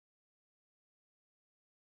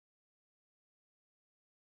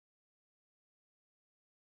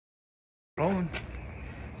Rolling.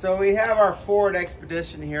 So we have our Ford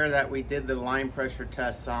Expedition here that we did the line pressure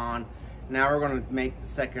tests on. Now we're going to make the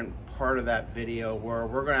second part of that video where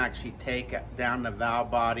we're going to actually take down the valve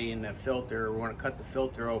body and the filter. We're going to cut the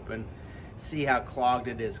filter open, see how clogged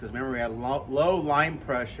it is. Because remember, we had low line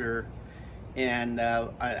pressure and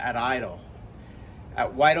at idle.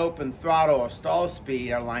 At wide open throttle or stall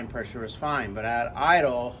speed, our line pressure was fine, but at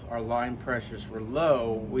idle, our line pressures were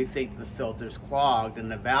low. We think the filter's clogged and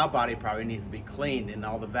the valve body probably needs to be cleaned and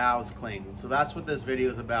all the valves cleaned. So that's what this video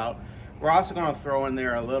is about. We're also going to throw in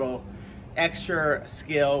there a little extra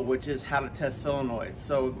skill, which is how to test solenoids.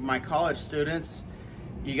 So my college students,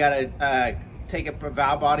 you got to take a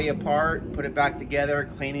valve body apart, put it back together,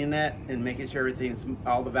 cleaning it and making sure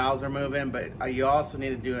all the valves are moving. But you also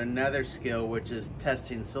need to do another skill, which is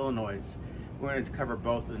testing solenoids. We're going to cover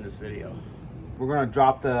both in this video. We're going to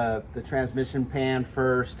drop the transmission pan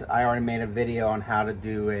first. I already made a video on how to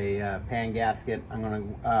do a pan gasket. I'm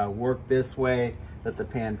going to work this way, let the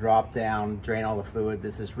pan drop down, drain all the fluid.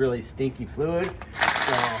 This is really stinky fluid,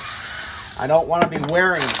 so I don't want to be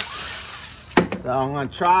wearing it. So I'm going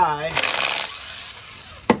to try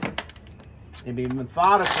and be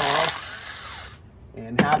methodical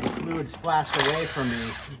and have the fluid splashed away from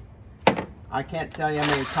me. I can't tell you how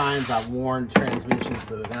many times I've worn transmission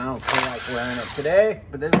fluid, and I don't feel like wearing it today,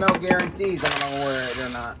 but there's no guarantees I'm gonna wear it or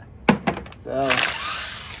not. So,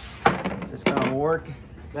 just gonna work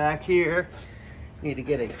back here. Need to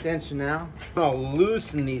get extension now. I'm gonna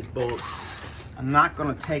loosen these bolts. I'm not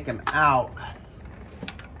gonna take them out.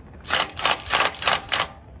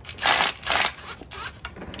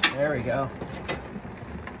 There we go.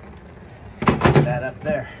 Get that up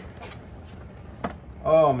there.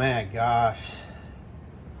 Oh my gosh.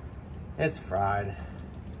 It's fried.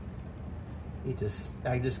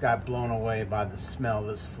 I just got blown away by the smell of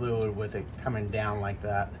this fluid with it coming down like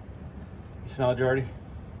that. You smell it, Jordy?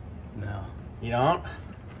 No. You don't?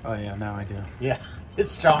 Oh yeah, now I do. Yeah,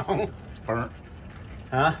 it's strong. Burnt.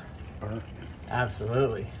 Huh? Burnt.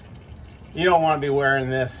 Absolutely. You don't want to be wearing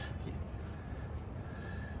this.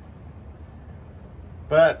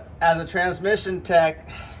 But as a transmission tech,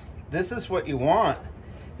 this is what you want.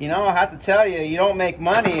 You know, I have to tell you, you don't make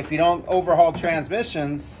money if you don't overhaul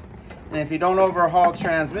transmissions. And if you don't overhaul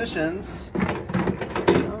transmissions, you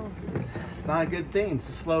know, it's not a good thing. It's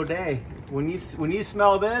a slow day. When you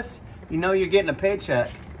smell this, you know you're getting a paycheck.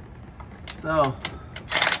 So,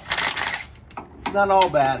 it's not all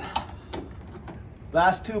bad.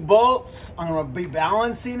 Last two bolts, I'm gonna be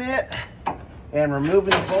balancing it and removing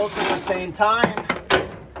the bolts at the same time.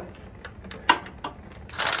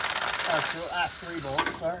 Last three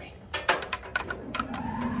bolts, sorry.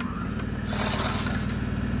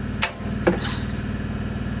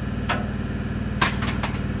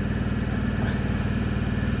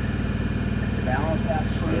 Balance that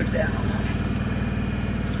fluid down.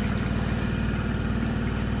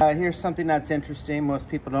 Here's something that's interesting. Most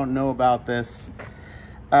people don't know about this.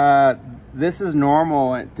 This is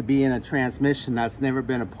normal to be in a transmission that's never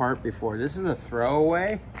been apart before. This is a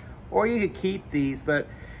throwaway, or you could keep these, but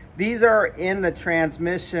these are in the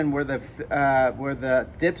transmission where the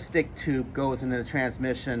dipstick tube goes into the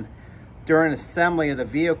transmission during assembly of the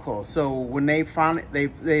vehicle. So when they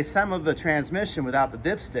assemble the transmission without the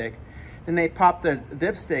dipstick, then they pop the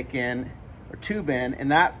dipstick in or tube in,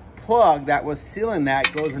 and that plug that was sealing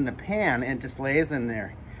that goes in the pan and just lays in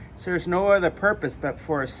there. So there's no other purpose but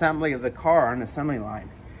for assembly of the car on the assembly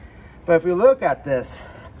line. But if you look at this,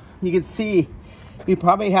 you can see we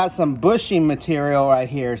probably have some bushing material right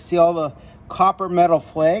here. See all the copper metal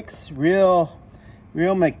flakes? Real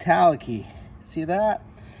metallic-y. See that?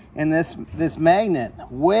 And this magnet,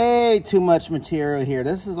 way too much material here.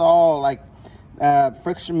 This is all like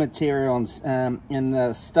friction material and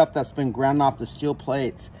the stuff that's been ground off the steel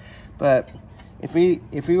plates. But if we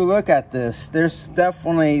look at this, there's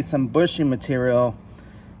definitely some bushing material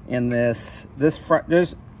in this.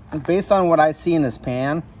 There's, based on what I see in this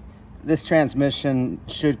pan, this transmission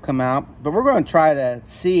should come out, but we're going to try to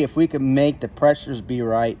see if we can make the pressures be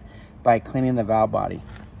right by cleaning the valve body.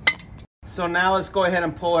 So now let's go ahead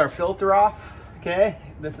and pull our filter off. Okay,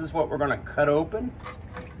 this is what we're going to cut open.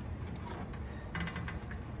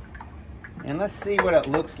 And let's see what it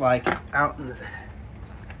looks like out in the...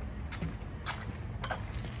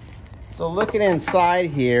 So looking inside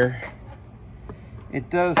here, it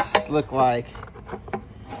does look like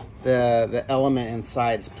the element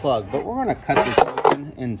inside is plugged, but we're going to cut this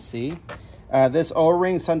open and see. This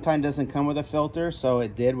O-ring sometimes doesn't come with a filter, so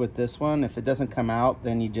it did with this one. If it doesn't come out,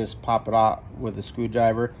 then you just pop it off with a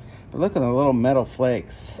screwdriver. But look at the little metal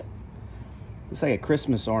flakes. Looks like a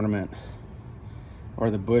Christmas ornament.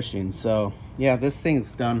 or the bushing. So yeah, this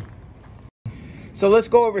thing's done. So let's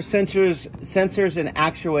go over sensors and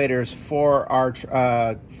actuators for our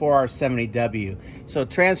 70W. So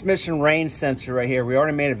transmission range sensor right here. We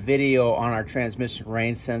already made a video on our transmission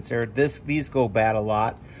range sensor. These go bad a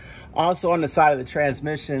lot. Also on the side of the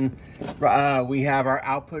transmission, we have our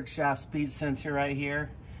output shaft speed sensor right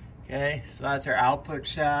here. Okay, so that's our output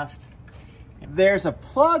shaft. There's a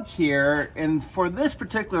plug here, and for this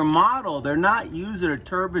particular model, they're not using a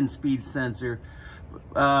turbine speed sensor,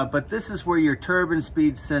 but this is where your turbine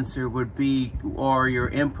speed sensor would be, or your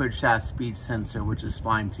input shaft speed sensor, which is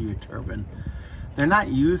splined to your turbine. They're not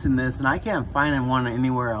using this, and I can't find one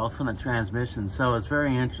anywhere else on a transmission, so it's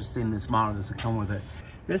very interesting this model doesn't come with it.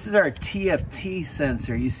 This is our TFT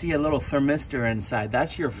sensor. You see a little thermistor inside.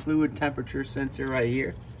 That's your fluid temperature sensor right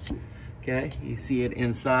here. Okay, you see it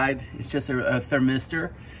inside. It's just a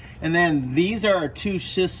thermistor. And then these are our two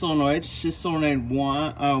shift solenoids, shift solenoid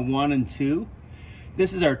 1 and 2.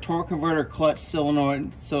 This is our torque converter clutch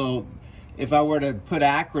solenoid. So if I were to put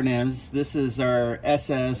acronyms, this is our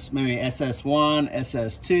SS, maybe SS1,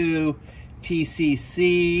 SS2,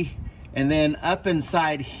 TCC, and then up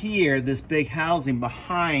inside here, this big housing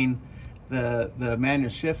behind the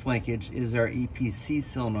manual shift linkage is our EPC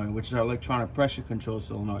solenoid, which is our electronic pressure control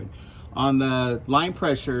solenoid. On the line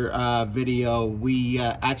pressure video, we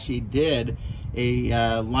actually did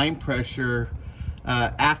a line pressure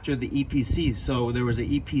after the EPC. So there was an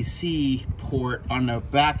EPC port on the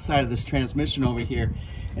back side of this transmission over here,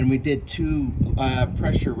 and we did two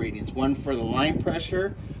pressure readings, one for the line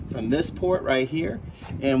pressure from this port right here,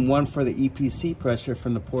 and one for the EPC pressure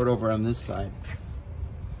from the port over on this side.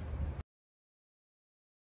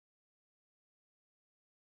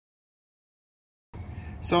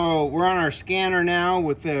 So we're on our scanner now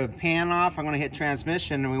with the pan off. I'm going to hit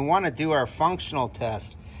transmission, and we want to do our functional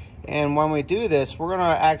test. And when we do this, we're going to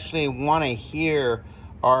actually want to hear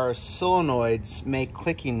our solenoids make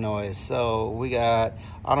clicking noise. So we got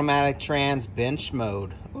automatic trans bench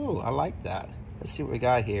mode. Ooh, I like that. Let's see what we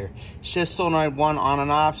got here. Shift solenoid 1 on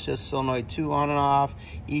and off, shift solenoid 2 on and off,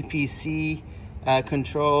 EPC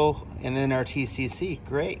control, and then our TCC.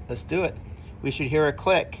 Great, let's do it. We should hear a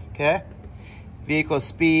click, okay? Vehicle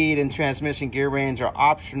speed and transmission gear range are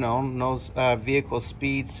optional. No vehicle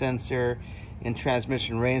speed sensor and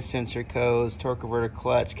transmission range sensor codes. Torque converter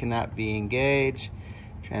clutch cannot be engaged.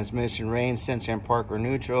 Transmission range sensor and park or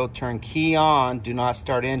neutral. Turn key on, do not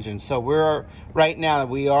start engine. So we're right now,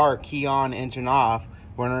 we are key on, engine off.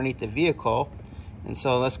 We're underneath the vehicle. And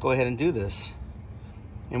so let's go ahead and do this.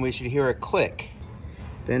 And we should hear a click.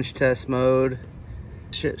 Bench test mode.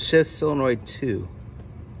 Shift solenoid 2.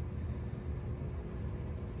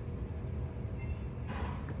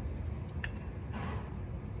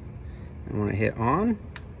 I'm gonna hit on.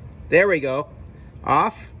 There we go.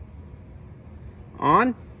 Off.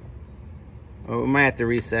 On. Oh, we might have to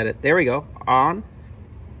reset it. There we go. On.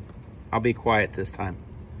 I'll be quiet this time.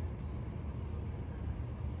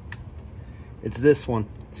 It's this one.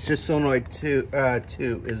 It's just solenoid 2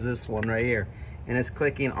 is this one right here. And it's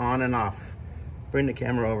clicking on and off. Bring the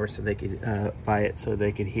camera over so they could buy it, so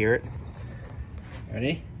they could hear it.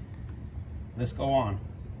 Ready? Let's go on.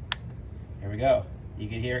 Here we go. You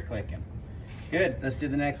can hear it clicking. Good, let's do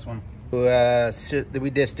the next one.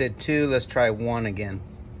 We just did 2, let's try 1 again.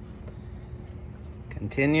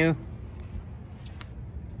 Continue.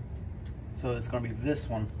 So it's gonna be this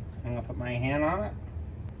one. I'm gonna put my hand on it.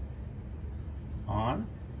 On.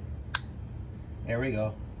 There we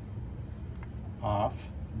go. Off.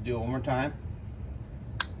 Do it one more time.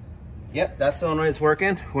 Yep, that solenoid's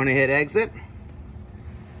working. We're gonna hit exit.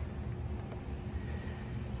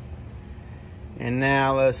 And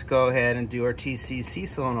now let's go ahead and do our TCC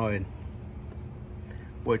solenoid,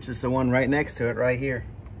 which is the one right next to it right here.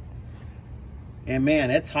 And man,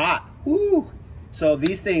 it's hot. Woo! So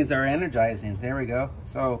these things are energizing. There we go.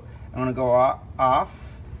 So I'm gonna go off.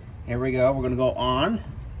 Here we go. We're gonna go on.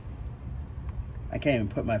 I can't even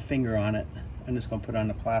put my finger on it. I'm just gonna put it on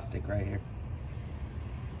the plastic right here.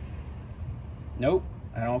 Nope,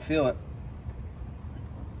 I don't feel it.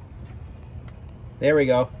 There we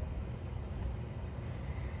go.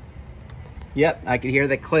 Yep, I can hear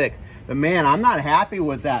the click. But man, I'm not happy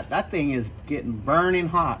with that. That thing is getting burning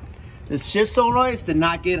hot. This shift solenoid did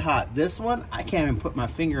not get hot. This one, I can't even put my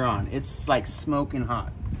finger on. It's like smoking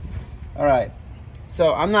hot. All right,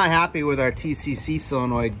 so I'm not happy with our TCC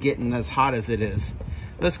solenoid getting as hot as it is.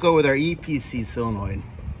 Let's go with our EPC solenoid.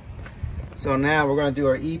 So now we're gonna do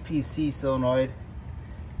our EPC solenoid.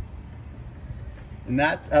 And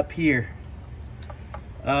that's up here.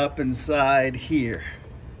 Up inside here.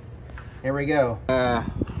 Here we go.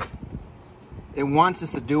 it wants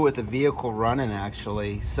us to do with the vehicle running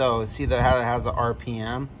actually. So see that how it has the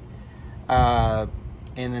RPM, and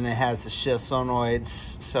then it has the shift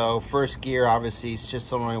solenoids. So first gear, obviously shift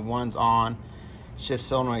solenoid 1's on, shift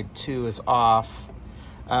solenoid 2 is off.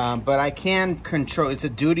 But I can control, it's a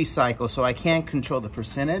duty cycle, so I can control the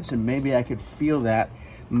percentage, and maybe I could feel that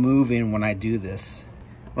moving when I do this.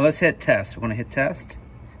 Well, let's hit test. We want to hit test.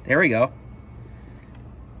 There we go.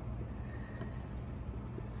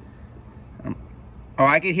 Oh,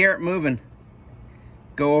 I could hear it moving.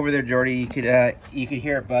 Go over there, Jordy. You could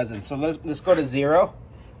hear it buzzing. So let's go to 0.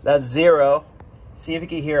 That's 0. See if you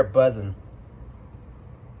can hear it buzzing.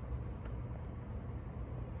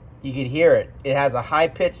 You can hear it. It has a high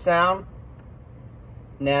pitch sound.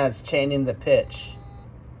 Now it's changing the pitch.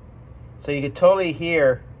 So you can totally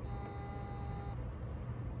hear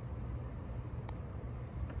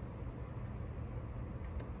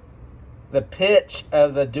the pitch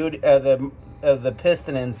of the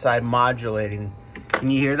piston inside modulating.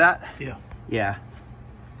 Can you hear that? Yeah. Yeah.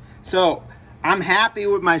 So I'm happy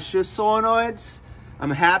with my shift solenoids.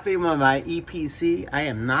 I'm happy with my EPC. I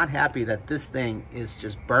am not happy that this thing is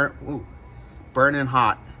just burning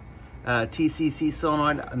hot. TCC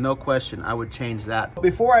solenoid, no question, I would change that.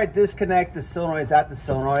 Before I disconnect the solenoids at the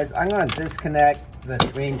solenoids, I'm gonna disconnect the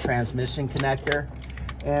swing transmission connector.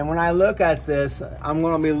 And when I look at this, I'm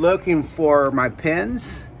gonna be looking for my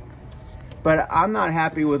pins, but I'm not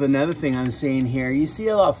happy with another thing I'm seeing here. You see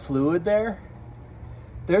a lot of fluid there?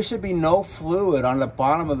 There should be no fluid on the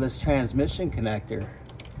bottom of this transmission connector.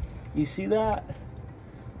 You see that?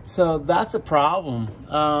 So that's a problem.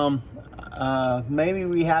 Maybe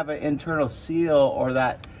we have an internal seal, or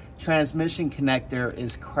that transmission connector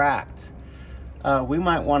is cracked. We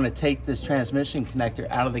might want to take this transmission connector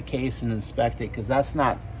out of the case and inspect it, because that's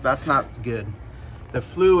not good. The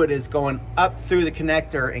fluid is going up through the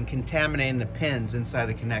connector and contaminating the pins inside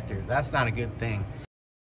the connector. That's not a good thing.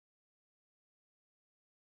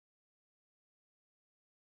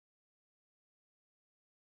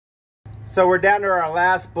 So we're down to our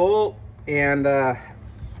last bolt, and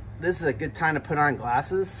this is a good time to put on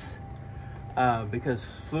glasses because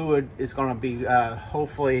fluid is going to be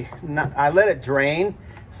hopefully not. I let it drain,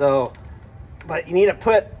 so but you need to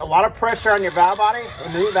put a lot of pressure on your valve body,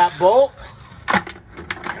 remove that bolt,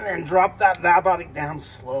 and then drop that valve body down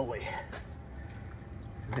slowly.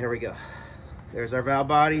 There we go. There's our valve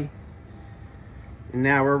body. And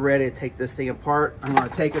now we're ready to take this thing apart. I'm going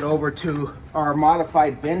to take it over to our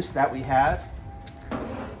modified bench that we have.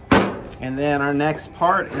 And then our next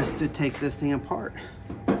part is to take this thing apart.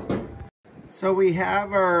 So we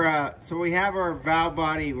have our valve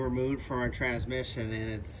body removed from our transmission, and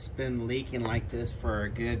it's been leaking like this for a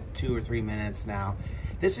good 2 or 3 minutes now.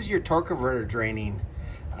 This is your torque converter draining.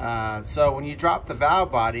 So when you drop the valve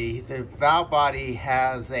body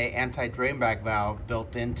has a anti-drain back valve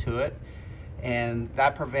built into it. And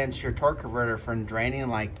that prevents your torque converter from draining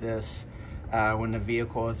like this when the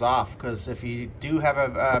vehicle is off. Because if you do have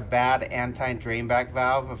a bad anti-drain back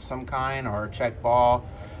valve of some kind, or a check ball,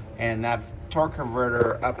 and that torque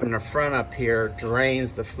converter up in the front up here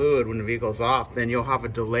drains the fluid when the vehicle's off, then you'll have a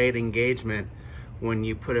delayed engagement when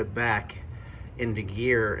you put it back into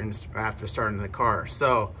gear and after starting the car.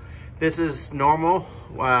 So this is normal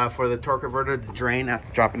for the torque converter to drain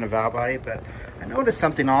after dropping the valve body, but I noticed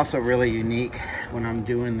something also really unique when I'm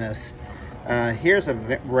doing this. Here's a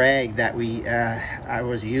rag that I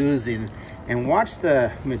was using, and watch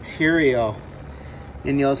the material,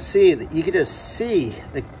 and you'll see that you can just see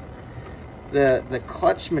the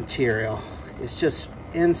clutch material. It's just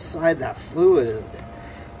inside that fluid.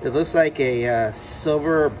 It looks like a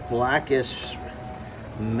silver blackish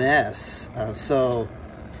mess. So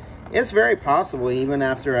it's very possible, even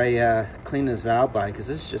after I clean this valve body, because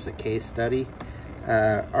this is just a case study,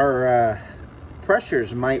 our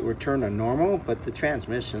pressures might return to normal, but the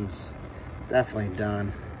transmission's definitely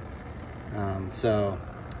done. So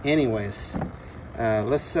anyways,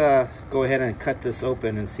 let's go ahead and cut this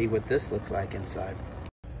open and see what this looks like inside.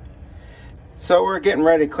 So we're getting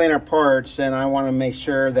ready to clean our parts, and I want to make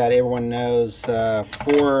sure that everyone knows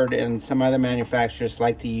Ford and some other manufacturers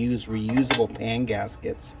like to use reusable pan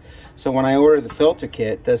gaskets. So when I order the filter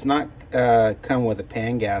kit, it does not come with a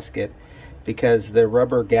pan gasket, because the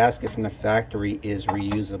rubber gasket from the factory is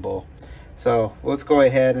reusable. So let's go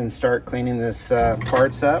ahead and start cleaning this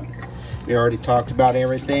parts up. We already talked about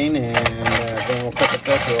everything, and then we'll cut the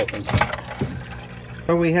filter open.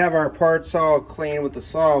 So we have our parts all clean with the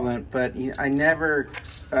solvent, but I never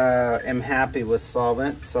am happy with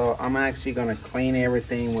solvent, so I'm actually going to clean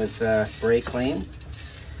everything with brake clean,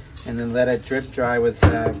 and then let it drip dry with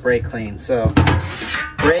brake clean. So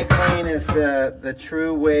Brake clean is the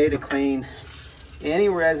true way to clean any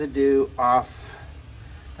residue off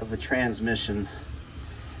of the transmission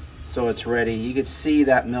so it's ready. You could see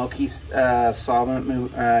that milky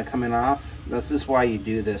solvent coming off. This is why you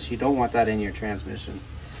do this. You don't want that in your transmission.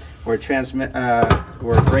 Where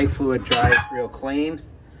brake fluid dries real clean.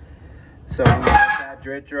 So I'm gonna let that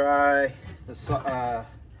drip dry. The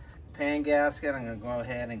pan gasket, I'm gonna go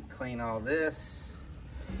ahead and clean all this.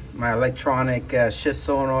 My electronic shift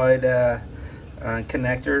solenoid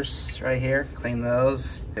connectors right here, clean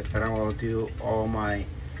those. But I will do all my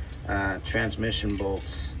transmission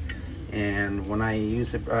bolts. And when I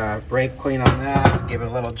use the brake clean on that, give it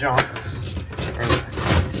a little jump and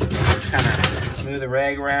just kind of move the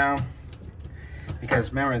rag around. Because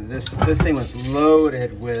remember, this thing was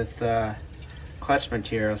loaded with clutch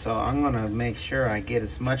material, so I'm gonna make sure I get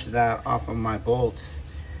as much of that off of my bolts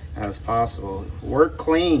as possible. Work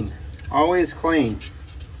clean, always clean.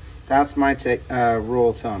 That's my rule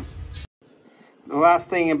of thumb. The last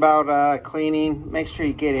thing about cleaning, make sure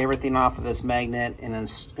you get everything off of this magnet and then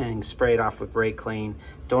spray it off with brake clean.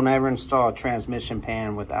 Don't ever install a transmission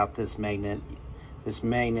pan without this magnet. This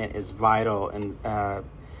magnet is vital in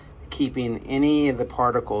keeping any of the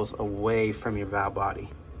particles away from your valve body.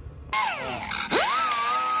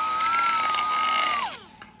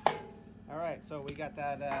 All right, so we got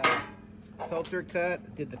that filter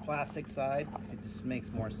cut. Did the plastic side. It just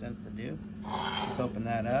makes more sense to do. Let's open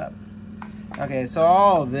that up. Okay, so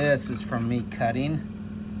all of this is from me cutting,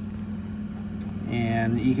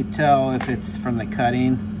 and you could tell if it's from the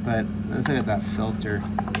cutting, but let's look at that filter.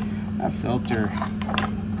 That filter,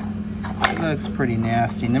 it looks pretty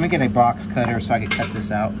nasty. Let me get a box cutter so I can cut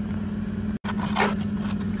this out.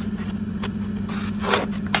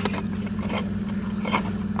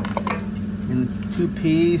 And it's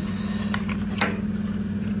 2-piece.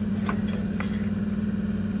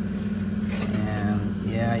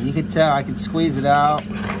 You could tell, I could squeeze it out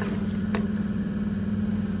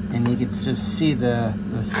and you could just see the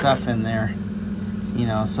stuff in there, you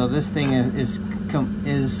know. So this thing is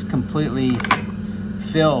completely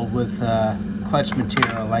filled with clutch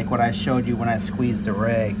material, like what I showed you when I squeezed the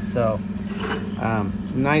rag. So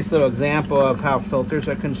it's a nice little example of how filters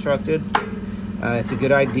are constructed. It's a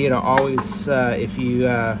good idea to always, if you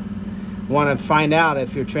want to find out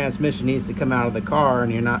if your transmission needs to come out of the car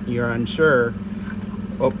and you're unsure,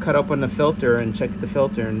 cut open the filter and check the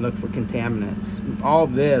filter and look for contaminants. All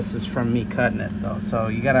this is from me cutting it though, so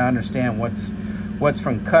you got to understand what's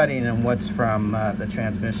from cutting and what's from the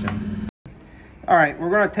transmission. All right,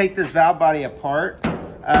 we're going to take this valve body apart,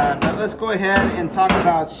 but let's go ahead and talk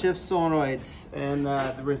about shift solenoids and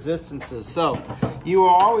the resistances. So you will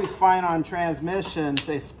always find on transmissions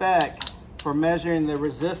a spec for measuring the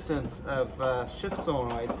resistance of shift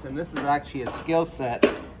solenoids, and this is actually a skill set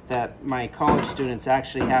that my college students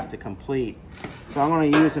actually have to complete. So I'm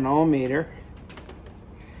going to use an ohm meter,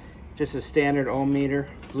 just a standard ohm meter,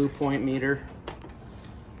 blue point meter.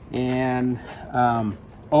 And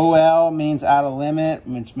OL means out of limit,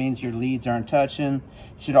 which means your leads aren't touching. You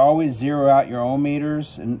should always zero out your ohm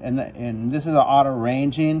meters, and this is an auto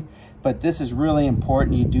ranging, but this is really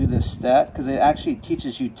important you do this step because it actually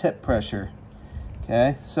teaches you tip pressure.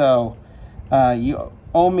 Okay, so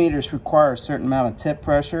ohm meters require a certain amount of tip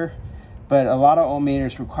pressure, but a lot of ohm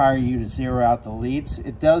meters require you to zero out the leads.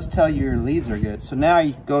 It does tell you your leads are good. So now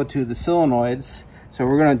you can go to the solenoids. So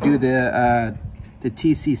we're going to do the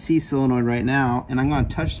TCC solenoid right now, and I'm going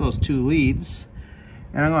to touch those 2 leads,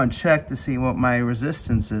 and I'm going to check to see what my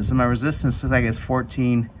resistance is. And my resistance looks like it's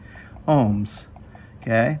 14 ohms.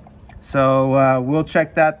 Okay, so we'll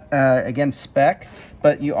check that against spec.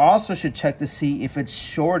 But you also should check to see if it's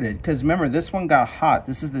shorted, because remember, this one got hot.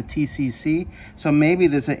 This is the TCC, so maybe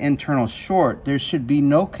there's an internal short. There should be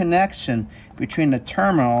no connection between the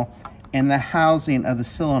terminal and the housing of the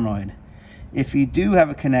solenoid. If you do have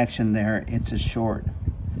a connection there, it's a short.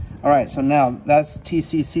 All right, so now that's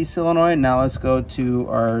TCC solenoid. Now let's go to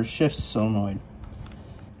our shift solenoid.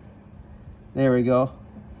 There we go.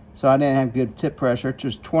 So I didn't have good tip pressure.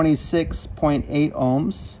 Just 26.8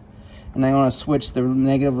 ohms. And I'm going to switch the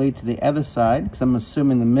negative lead to the other side because I'm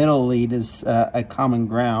assuming the middle lead is a common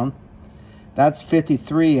ground. That's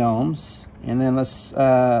 53 ohms. And then let's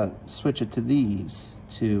switch it to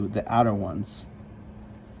the outer ones.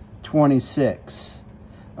 26.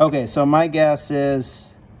 Okay, so my guess is,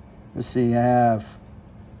 let's see, I have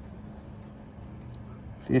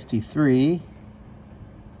 53,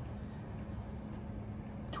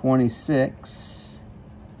 26.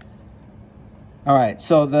 All right,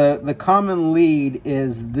 so the common lead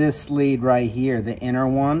is this lead right here, the inner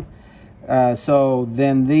one. So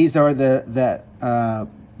then these are the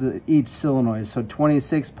each solenoid. So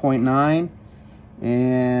 26.9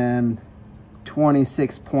 and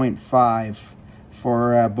 26.5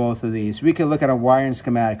 for both of these. We could look at a wiring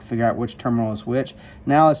schematic to figure out which terminal is which.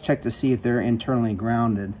 Now let's check to see if they're internally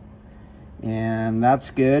grounded. And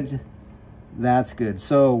that's good. That's good.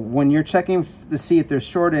 So when you're checking to see if they're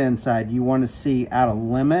shorted inside, you want to see at a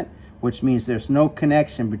limit, which means there's no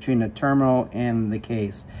connection between the terminal and the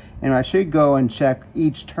case. And I should go and check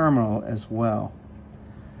each terminal as well.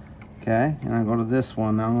 Okay, and I'll go to this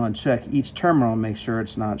one. I'm going to check each terminal and make sure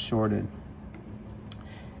it's not shorted.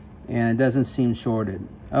 And it doesn't seem shorted.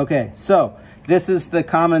 Okay, so this is the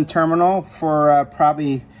common terminal for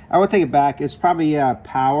probably, I would take it back, it's probably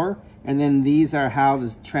power, and then these are how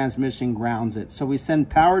the transmission grounds it. So we send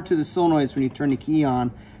power to the solenoids when you turn the key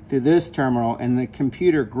on through this terminal, and the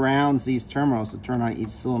computer grounds these terminals to turn on each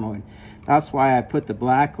solenoid. That's why I put the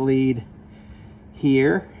black lead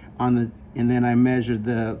here on the, and then I measured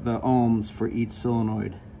the ohms for each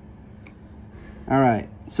solenoid. All right,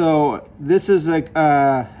 so this is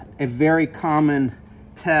a very common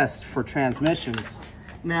test for transmissions.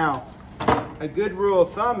 Now, a good rule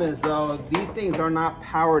of thumb is, though, these things are not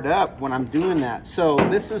powered up when I'm doing that. So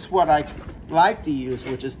this is what I like to use,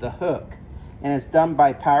 which is the hook. And it's done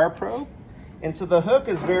by Power Probe. And so the hook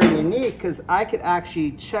is very unique because I could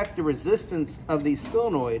actually check the resistance of these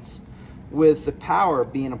solenoids with the power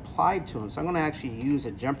being applied to them. So I'm going to actually use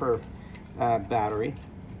a jumper battery.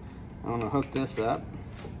 I'm going to hook this up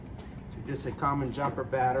to just a common jumper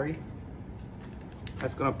battery.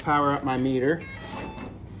 That's going to power up my meter.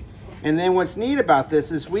 And then what's neat about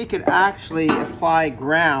this is we could actually apply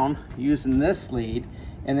ground using this lead,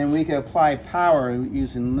 and then we could apply power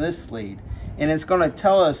using this lead. And it's going to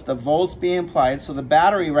tell us the volts being applied. So the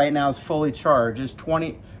battery right now is fully charged. It's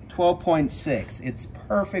 12.6. It's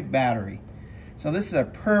perfect battery. So this is a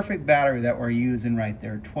perfect battery that we're using right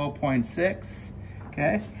there, 12.6.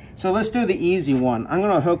 Okay, so let's do the easy one. I'm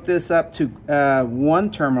going to hook this up to one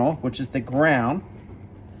terminal, which is the ground.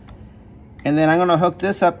 And then I'm going to hook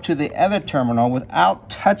this up to the other terminal without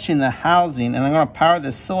touching the housing, and I'm going to power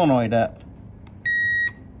this solenoid up.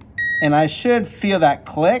 And I should feel that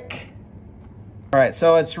click. All right,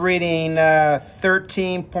 so it's reading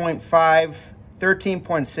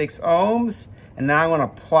 13.6 ohms. And now I'm going to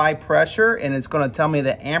apply pressure, and it's going to tell me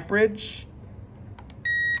the amperage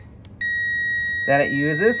that it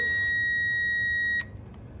uses.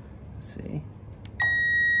 Let's see.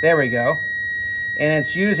 There we go. And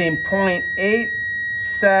it's using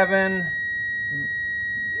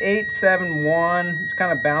 871. It's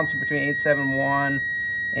kind of bouncing between 871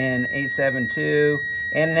 and 872.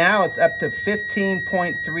 And now it's up to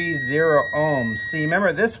 15.30 ohms. See,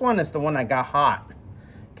 remember, this one is the one that got hot.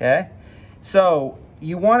 Okay? So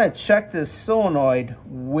you want to check this solenoid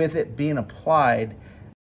with it being applied.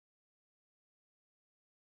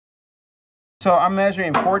 So I'm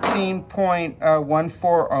measuring 14.14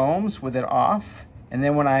 ohms with it off. And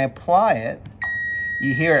then when I apply it,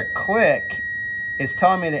 you hear it click. It's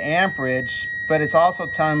telling me the amperage, but it's also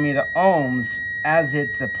telling me the ohms as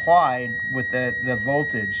it's applied with the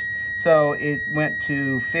voltage. So it went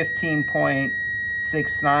to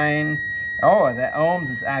 15.69. Oh, the ohms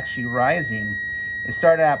is actually rising. It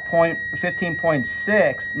started at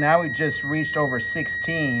 15.6. Now we just reached over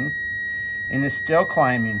 16, and it's still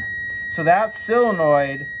climbing. So that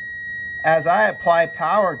solenoid, as I apply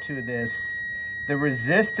power to this, the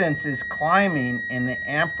resistance is climbing and the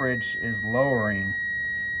amperage is lowering.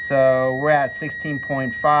 So we're at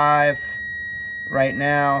 16.5 right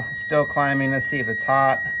now, still climbing. Let's see if it's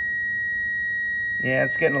hot. Yeah,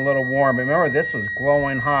 it's getting a little warm. But remember, this was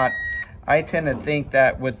glowing hot. I tend to think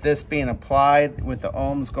that with this being applied, with the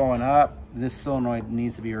ohms going up, this solenoid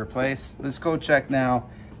needs to be replaced. Let's go check now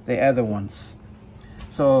the other ones.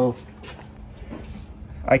 So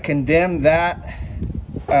I condemned that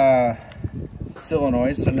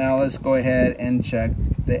solenoid. So now let's go ahead and check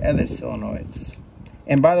the other solenoids.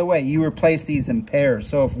 And by the way, you replace these in pairs.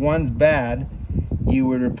 So if one's bad, you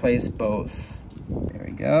would replace both. There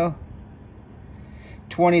we go.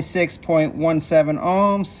 26.17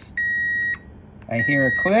 ohms. I hear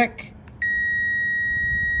a click.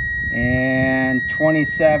 And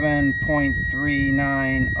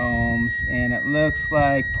 27.39 ohms. And it looks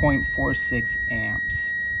like 0.46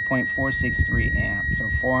 amps. 0.463 amps, or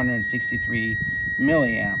 463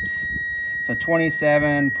 milliamps. So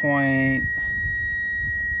 27 point,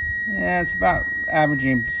 yeah, it's about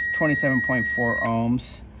averaging 27.4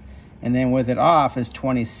 ohms. And then with it off is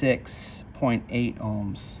 26.8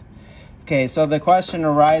 ohms. Okay, so the question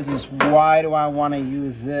arises, why do I want to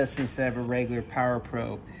use this instead of a regular power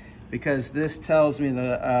probe? because this tells me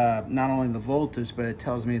the not only the voltage, but it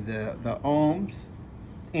tells me the ohms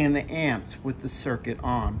and the amps with the circuit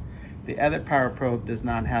on. The other power probe does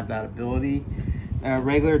not have that ability.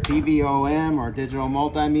 Regular DVOM or digital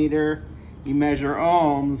multimeter, you measure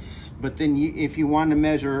ohms, but then if you want to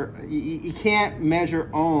measure, you can't measure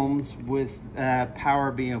ohms with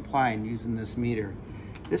power being applied using this meter.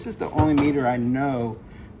 This is the only meter I know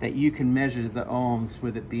that you can measure the ohms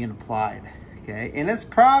with it being applied, okay? And it's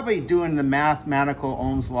probably doing the mathematical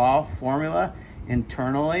Ohm's law formula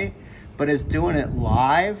internally, but it's doing it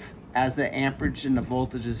live as the amperage and the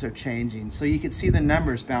voltages are changing. So you can see the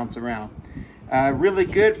numbers bounce around. Really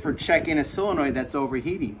good for checking a solenoid that's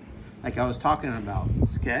overheating, like I was talking about,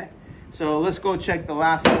 okay? So let's go check the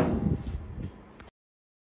last one.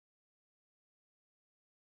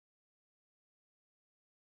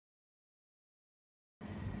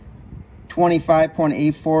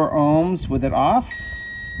 25.84 ohms with it off.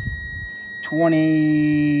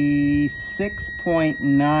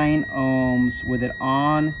 26.9 ohms with it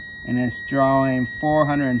on, and it's drawing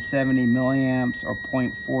 470 milliamps or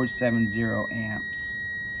 0.470 amps.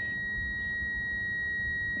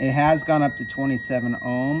 It has gone up to 27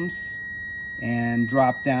 ohms and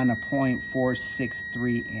dropped down to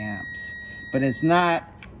 0.463 amps, but it's not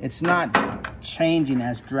changing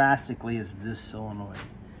as drastically as this solenoid.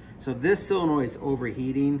 So this solenoid is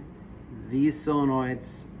overheating. These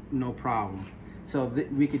solenoids, no problem. So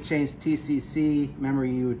we could change TCC. Remember,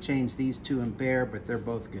 you would change these two in bare, but they're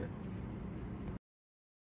both good.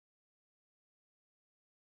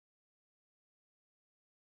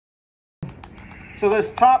 So this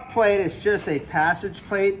top plate is just a passage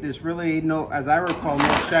plate. There's really no, as I recall, no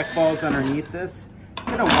check balls underneath this. It's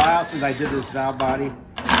been a while since I did this valve body,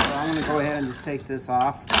 so I'm gonna go ahead and just take this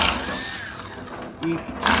off.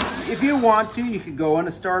 If you want to, you could go in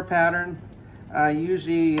a star pattern.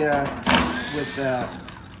 Usually with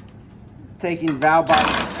taking valve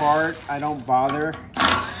bodies apart, I don't bother.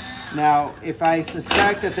 Now, if I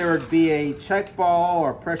suspect that there would be a check ball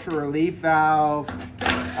or pressure relief valve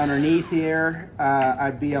underneath here,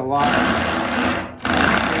 I'd be a lot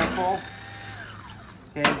careful.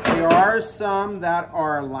 Okay, there are some that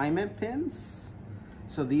are alignment pins,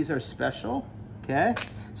 so these are special. Okay,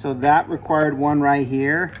 so that required one right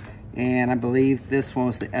here, and I believe this one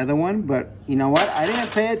was the other one, but you know what? I didn't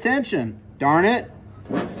pay attention. Darn it.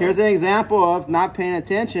 Here's an example of not paying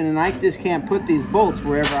attention, and I just can't put these bolts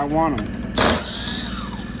wherever I want them.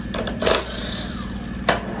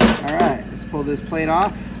 All right, let's pull this plate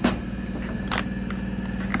off.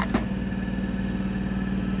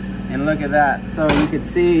 And look at that. So you can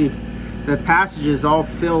see the passages all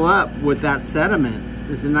fill up with that sediment.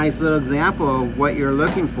 This is a nice little example of what you're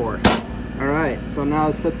looking for. All right, so now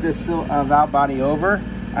let's flip this valve body over.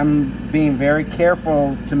 I'm being very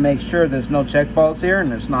careful to make sure there's no check balls here,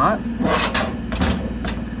 and there's not.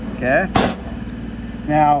 Okay.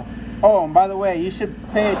 Now, oh, and by the way, you should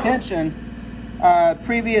pay attention.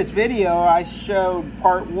 Previous video, I showed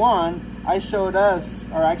part one. I showed us,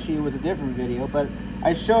 or actually it was a different video, but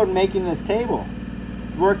I showed making this table.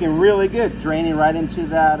 Working really good, draining right into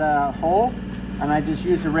that hole. And I just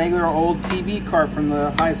used a regular old TV cart from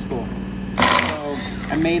the high school. So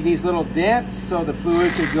I made these little dents so the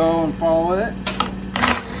fluid could go and follow it.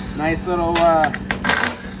 Nice little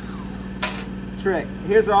trick.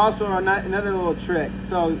 Here's also another little trick.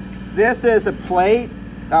 So this is a plate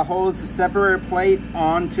that holds the separator plate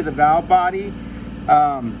onto the valve body.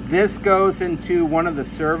 This goes into one of the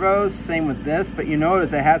servos, same with this, but you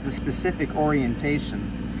notice it has a specific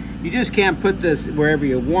orientation. You just can't put this wherever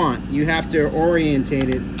you want. You have to orientate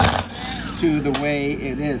it to the way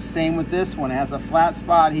it is. Same with this one. It has a flat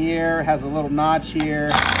spot here, has a little notch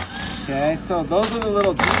here. Okay, so those are the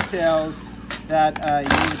little details that you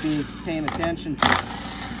need to be paying attention to.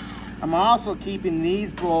 I'm also keeping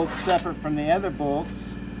these bolts separate from the other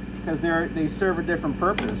bolts because they serve a different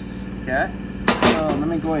purpose. Okay, so let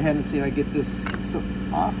me go ahead and see if I get this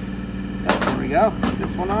off. There we go. Get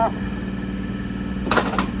this one off.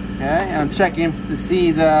 Okay, and I'm checking to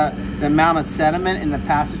see the amount of sediment in the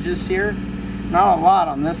passages here. Not a lot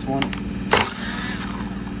on this one.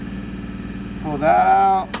 Pull that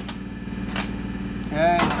out.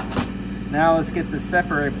 Okay, now let's get the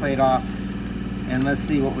separator plate off and let's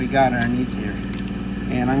see what we got underneath here.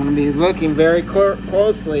 And I'm going to be looking very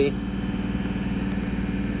closely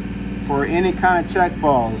for any kind of check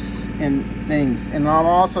balls and things. And I'm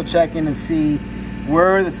also checking to see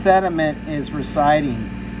where the sediment is residing.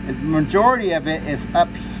 The majority of it is up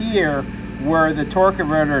here where the torque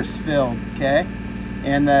converter is filled, okay,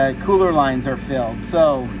 and the cooler lines are filled.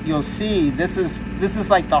 So you'll see this is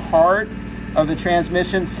like the heart of the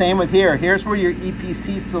transmission. Same with here. Here's where your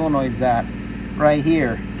EPC solenoid's at, right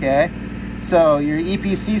here, okay? So your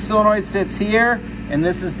EPC solenoid sits here, and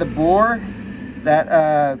this is the bore that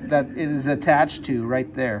it is attached to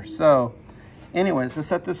right there. So anyways, let's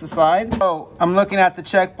set this aside. So I'm looking at the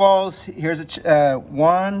check balls. Here's a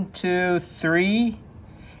 1, 2, 3.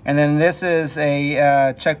 And then this is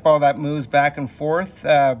a check ball that moves back and forth,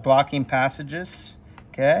 blocking passages.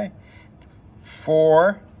 Okay.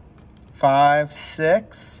 4, 5,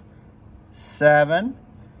 6, 7,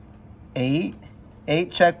 8.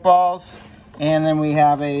 8 check balls. And then we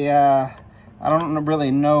have a, I don't really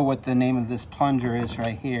know what the name of this plunger is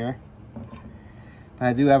right here. But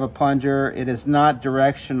I do have a plunger. It is not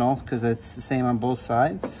directional because it's the same on both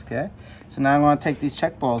sides. Okay. So now I'm going to take these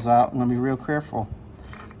check balls out. I'm going to be real careful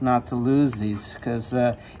not to lose these, because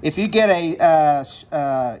if you get a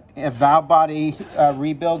Valvebody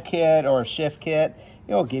rebuild kit or a shift kit,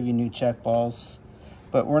 it'll give you new check balls.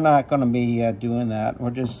 But we're not going to be doing that.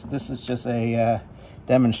 This is just a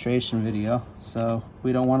demonstration video, so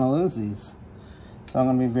we don't want to lose these. So I'm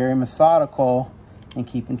going to be very methodical in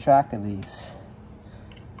keeping track of these.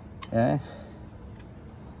 Okay.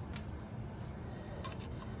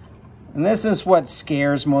 And this is what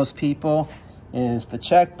scares most people, is the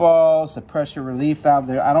check balls, the pressure relief valve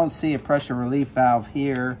there. I don't see a pressure relief valve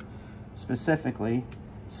here specifically.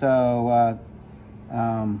 So,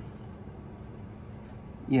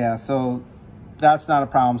 yeah, so that's not a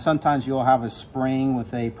problem. Sometimes you'll have a spring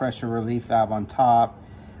with a pressure relief valve on top.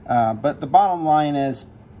 But the bottom line is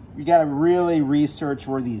you got to really research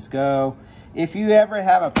where these go. If you ever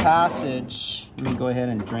have a passage, let me go ahead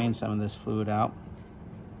and drain some of this fluid out.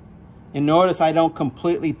 And notice I don't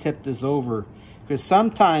completely tip this over, because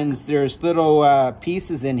sometimes there's little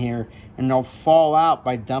pieces in here and they'll fall out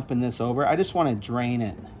by dumping this over. I just want to drain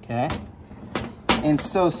it, okay? And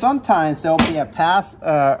so sometimes there'll be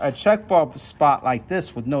a check ball spot like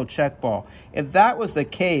this with no check ball. If that was the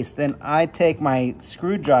case, then I take my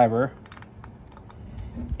screwdriver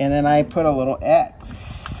and then I put a little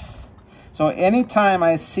X. So anytime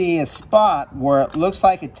I see a spot where it looks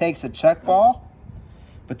like it takes a check ball,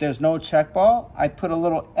 but there's no check ball, I put a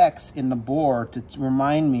little X in the bore to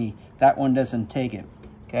remind me that one doesn't take it,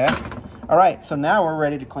 okay? All right, so now we're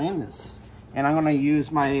ready to clean this. And I'm gonna use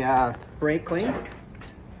my brake clean,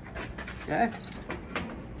 okay?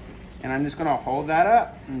 And I'm just gonna hold that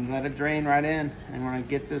up and let it drain right in. I'm gonna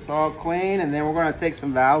get this all clean, and then we're gonna take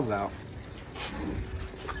some valves out.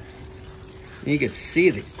 You can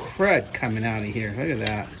see the crud coming out of here, look at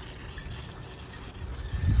that.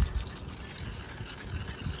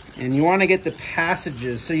 And you want to get the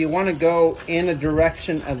passages, so you want to go in the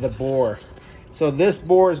direction of the bore. So this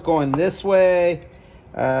bore is going this way,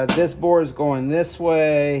 this bore is going this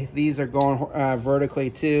way, these are going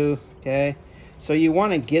vertically too, okay? So you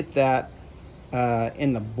want to get that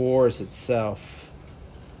in the bores itself.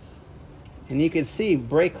 And you can see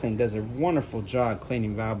brake clean does a wonderful job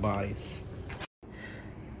cleaning valve bodies.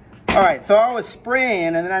 All right, so I was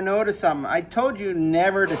spraying and then I noticed something. I told you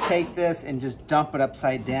never to take this and just dump it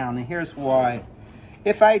upside down, and here's why.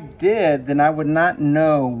 If I did, then I would not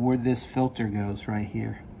know where this filter goes right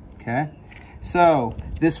here, okay? So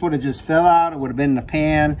this would have just fell out, it would have been in the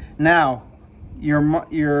pan. Now,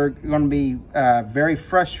 you're gonna be very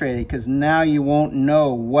frustrated because now you won't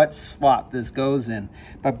know what slot this goes in.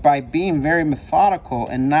 But by being very methodical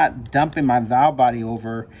and not dumping my valve body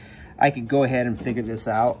over, I could go ahead and figure this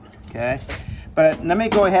out. Okay, but let me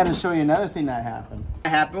go ahead and show you another thing that happened. What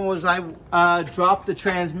happened was I dropped the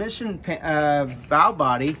transmission valve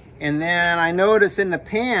body, and then I noticed in the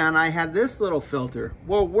pan I had this little filter.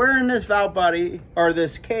 Well, where in this valve body or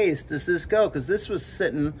this case does this go? Because this was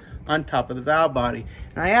sitting on top of the valve body,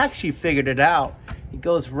 and I actually figured it out. It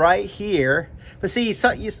goes right here. But see,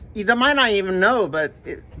 so you might not even know, but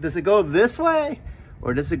does it go this way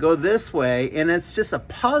or does it go this way? And it's just a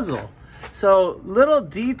puzzle. So little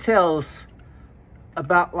details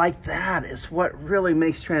about like that is what really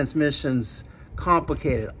makes transmissions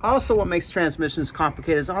complicated. Also, what makes transmissions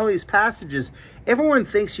complicated is all these passages. Everyone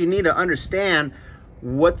thinks you need to understand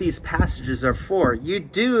what these passages are for. You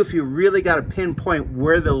do if you really got to pinpoint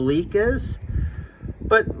where the leak is.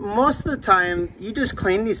 But most of the time, you just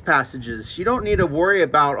clean these passages. You don't need to worry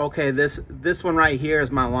about, okay, this one right here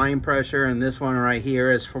is my line pressure, and this one right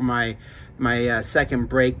here is for my second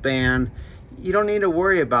brake band. You don't need to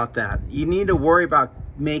worry about that. You need to worry about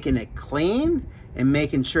making it clean and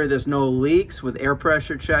making sure there's no leaks with air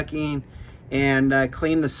pressure checking, and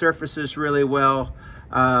clean the surfaces really well.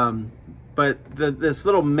 But this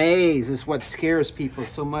little maze is what scares people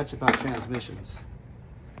so much about transmissions.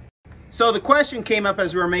 So the question came up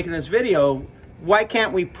as we were making this video, why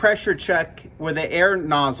can't we pressure check with the air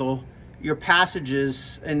nozzle your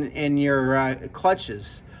passages and your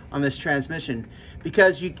clutches on this transmission?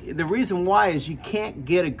 Because the reason why is you can't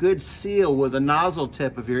get a good seal with the nozzle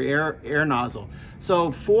tip of your air nozzle.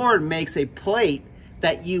 So Ford makes a plate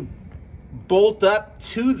that you bolt up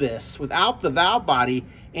to this without the valve body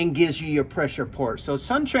and gives you your pressure port. So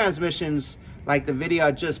some transmissions, like the video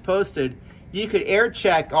I just posted, you could air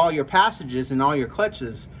check all your passages and all your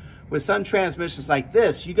clutches. With some transmissions like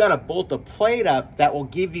this, you got to bolt a plate up that will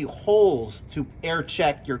give you holes to air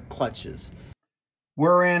check your clutches.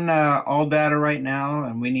 We're in all data right now,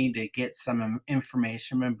 and we need to get some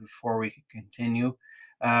information before we can continue.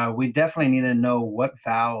 We definitely need to know what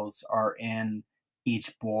valves are in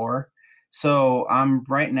each bore. So I'm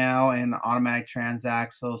right now in automatic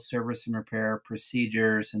transaxle, service and repair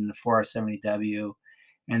procedures in the 470W.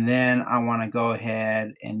 And then I want to go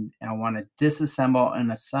ahead and I want to disassemble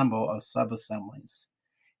and assemble of subassemblies.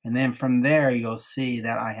 And then from there, you'll see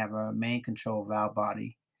that I have a main control valve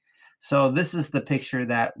body. So this is the picture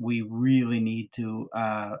that we really need to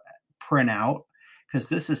print out, because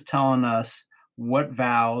this is telling us what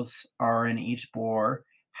valves are in each bore,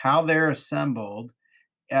 how they're assembled.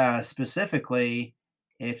 Specifically,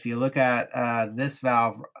 if you look at this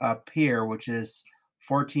valve up here, which is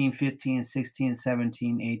 14, 15, 16,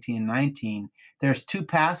 17, 18, 19, there's two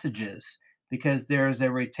passages because there's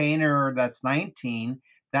a retainer that's 19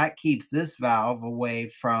 that keeps this valve away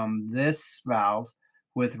from this valve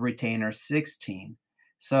with retainer 16.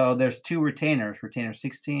 So there's two retainers, retainer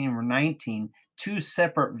 16 or 19, two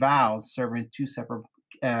separate valves serving two separate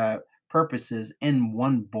purposes in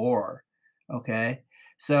one bore. Okay.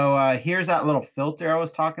 So here's that little filter I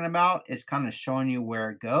was talking about. It's kind of showing you where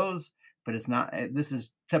it goes, but it's not. This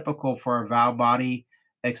is typical for a valve body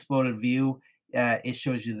exploded view. It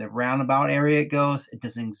shows you the roundabout area it goes. It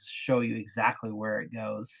doesn't show you exactly where it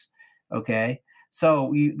goes. Okay,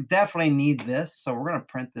 so you definitely need this. So we're going to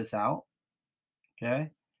print this out.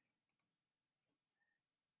 Okay.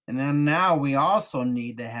 And then now we also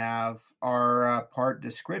need to have our part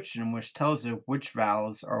description, which tells you which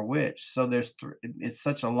valves are which. So there's it's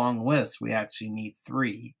such a long list. We actually need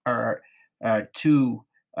two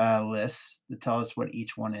lists to tell us what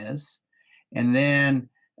each one is. And then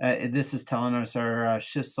this is telling us our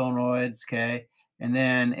shift solenoids, okay? And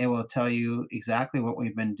then it will tell you exactly what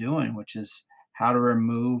we've been doing, which is how to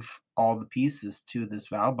remove all the pieces to this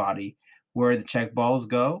valve body, where the check balls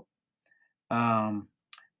go.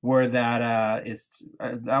 Where that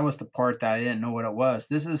that was the part that I didn't know what it was.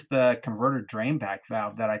 This is the converter drain back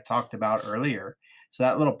valve that I talked about earlier. So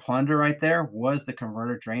that little plunger right there was the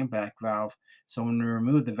converter drain back valve. So when we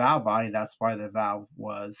removed the valve body, that's why the valve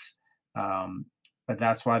was, but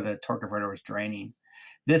that's why the torque converter was draining.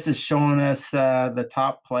 This is showing us the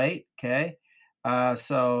top plate, okay?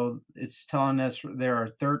 So it's telling us there are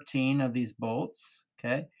 13 of these bolts,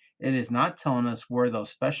 okay? It is not telling us where those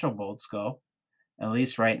special bolts go. At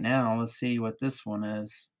least right now. Let's see what this one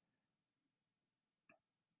is.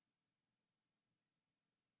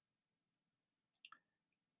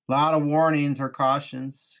 A lot of warnings or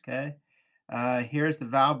cautions, okay? Here's the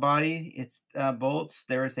valve body. It's bolts.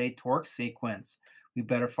 There is a torque sequence. We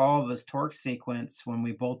better follow this torque sequence when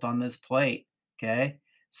we bolt on this plate, okay?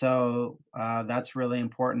 So that's really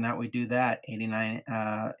important that we do that. 89,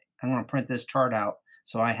 I'm going to print this chart out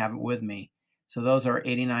so I have it with me. So those are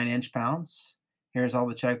 89 inch-pounds. Here's all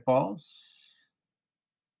the check balls.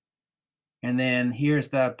 And then here's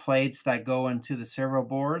the plates that go into the servo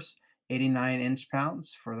bores, 89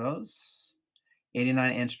 inch-pounds for those,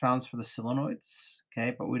 89 inch-pounds for the solenoids,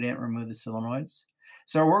 okay, but we didn't remove the solenoids.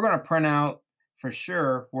 So we're going to print out for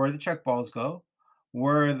sure where the check balls go,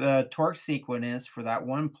 where the torque sequence is for that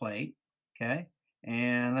one plate, okay,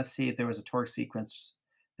 and let's see if there was a torque sequence.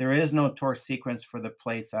 There is no torque sequence for the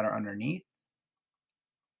plates that are underneath.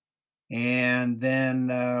 And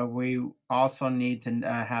then we also need to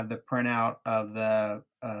have the printout of the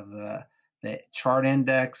chart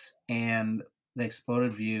index and the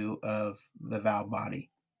exploded view of the valve body.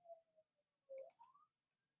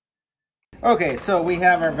 Okay, so we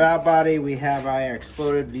have our valve body, we have our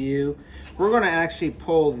exploded view. We're going to actually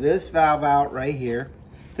pull this valve out right here.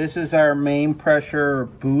 This is our main pressure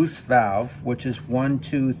boost valve, which is 1,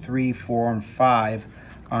 2, 3, 4, and 5.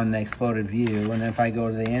 On the exploded view. And if I go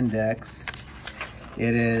to the index,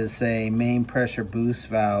 it is a main pressure boost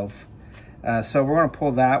valve. So we're going to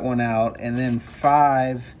pull that one out, and then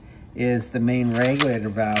 5 is the main regulator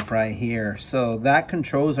valve right here. So that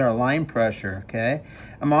controls our line pressure, okay?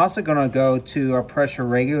 I'm also going to go to our pressure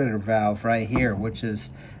regulator valve right here, which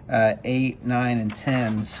is 8, 9, and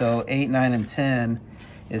 10. So 8, 9, and 10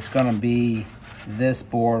 is gonna be this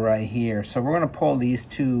bore right here. So we're gonna pull these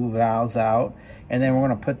two valves out, and then we're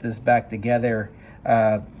gonna put this back together.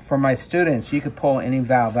 For my students, you could pull any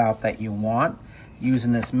valve out that you want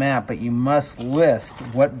using this map, but you must list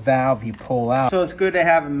what valve you pull out. So it's good to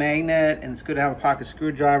have a magnet, and it's good to have a pocket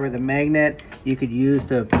screwdriver. The magnet you could use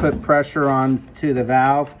to put pressure on to the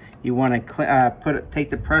valve. You want to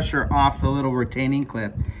take the pressure off the little retaining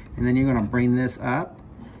clip, and then you're going to bring this up.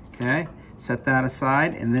 Okay, set that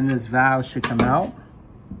aside, and then this valve should come out.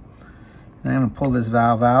 And I'm going to pull this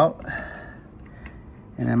valve out,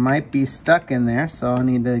 and it might be stuck in there, so I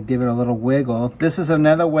need to give it a little wiggle. This is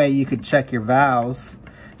another way you could check your valves.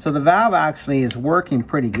 So the valve actually is working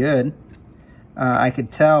pretty good. I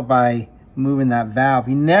could tell by moving that valve.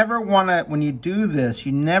 You never want to, when you do this,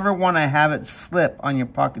 you never want to have it slip on your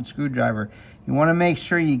pocket screwdriver. You want to make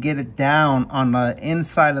sure you get it down on the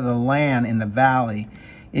inside of the land in the valley.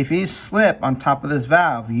 If you slip on top of this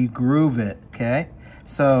valve, you groove it, okay?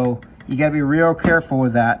 So you got to be real careful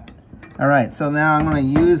with that. All right, so now I'm going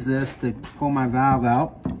to use this to pull my valve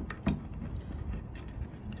out.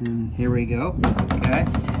 And here we go, okay?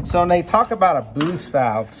 So they talk about a boost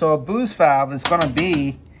valve. So a boost valve is going to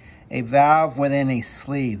be a valve within a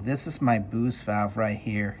sleeve. This is my boost valve right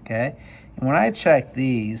here, okay? And when I check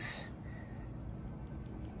these,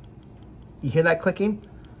 you hear that clicking?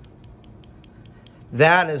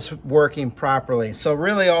 That is working properly. So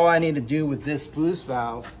really all I need to do with this boost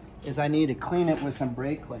valve is I need to clean it with some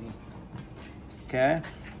brake clean. Okay,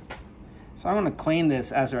 so I'm going to clean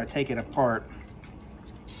this as I take it apart.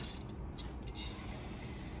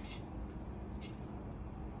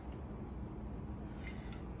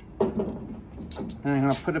 And I'm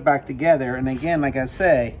going to put it back together. And again, like I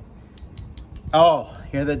say, oh,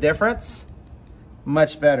 hear the difference?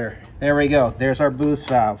 Much better. There we go. There's our boost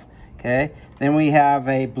valve. Okay, then we have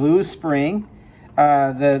a blue spring.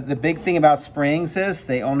 The big thing about springs is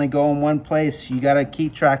they only go in one place. You got to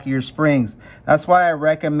keep track of your springs. That's why I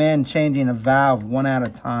recommend changing a valve one at a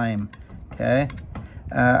time. Okay,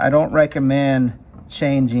 I don't recommend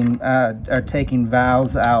changing or taking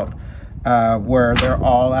valves out where they're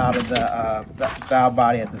all out of the valve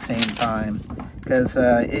body at the same time, because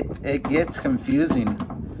it gets confusing.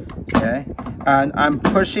 Okay, I'm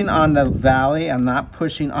pushing on the valley. I'm not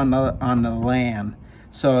pushing on the land.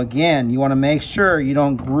 So again, you want to make sure you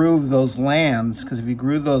don't groove those lands, because if you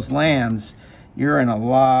groove those lands, you're in a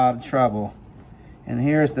lot of trouble. And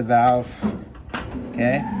here's the valve,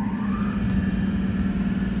 okay?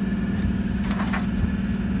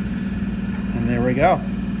 And there we go.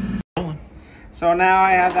 So now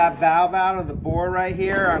I have that valve out of the bore right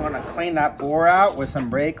here. I'm going to clean that bore out with some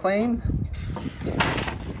brake clean.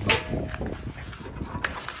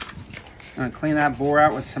 I'm going to clean that bore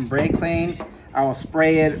out with some brake clean. I will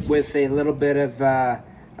spray it with a little bit of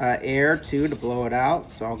air too to blow it out.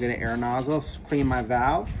 So I'll get an air nozzle, clean my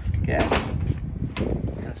valve, okay?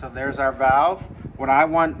 And so there's our valve. What I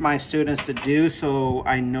want my students to do, so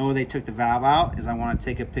I know they took the valve out, is I want to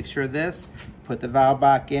take a picture of this, put the valve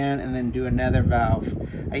back in, and then do another valve.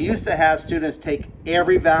 I used to have students take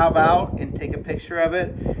every valve out and take a picture of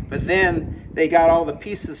it, but then they got all the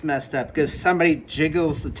pieces messed up because somebody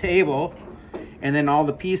jiggles the table, and then all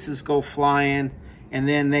the pieces go flying, and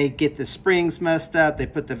then they get the springs messed up. They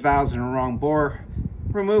put the valves in the wrong bore.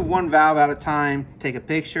 Remove one valve at a time, take a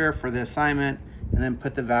picture for the assignment, and then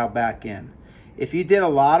put the valve back in. If you did a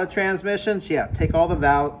lot of transmissions, yeah, take all the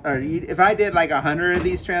valve, or if I did like 100 of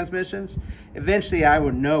these transmissions, eventually I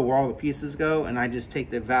would know where all the pieces go, and I just take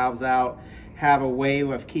the valves out, have a way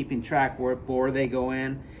of keeping track where bore they go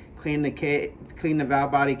in, clean the valve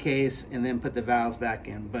body case, and then put the valves back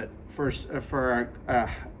in. But for a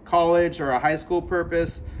college or a high school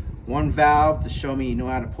purpose, one valve to show me you know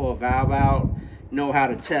how to pull a valve out, know how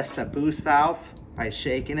to test a boost valve by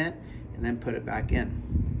shaking it, and then put it back in.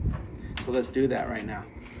 So let's do that right now,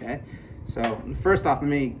 okay? So first off, let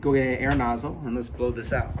me go get an air nozzle and let's blow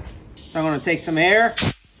this out. So I'm gonna take some air,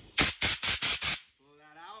 blow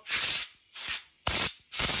that out.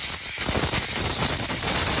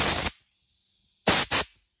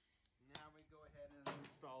 Now we go ahead and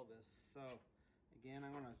install this. So again,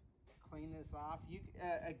 I'm gonna clean this off.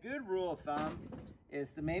 A good rule of thumb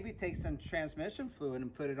is to maybe take some transmission fluid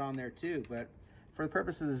and put it on there too, but for the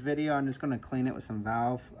purpose of this video, I'm just going to clean it with some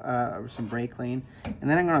valve or some brake clean. And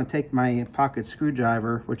then I'm going to take my pocket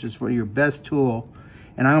screwdriver, which is your best tool,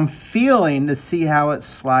 and I'm feeling to see how it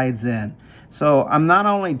slides in. So I'm not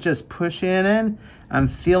only just pushing it in, I'm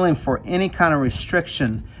feeling for any kind of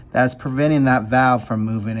restriction that's preventing that valve from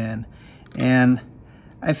moving in. And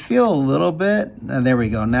I feel a little bit. There we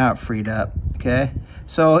go. Now it freed up. Okay.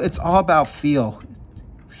 So it's all about feel.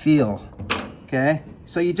 Okay.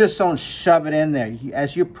 So you just don't shove it in there.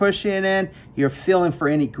 As you push it in, you're feeling for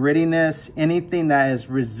any grittiness, anything that is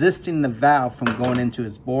resisting the valve from going into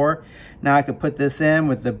its bore. Now I could put this in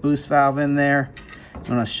with the boost valve in there. I'm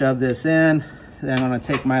gonna shove this in. Then I'm gonna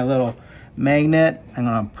take my little magnet. I'm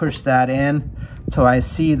gonna push that in till I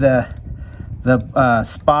see the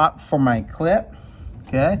spot for my clip,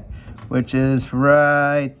 okay, which is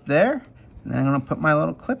right there. And then I'm gonna put my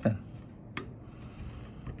little clip in.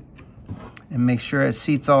 And make sure it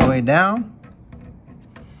seats all the way down.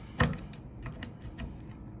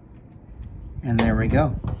 And there we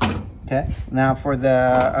go. Okay, now for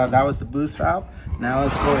the, that was the boost valve. Now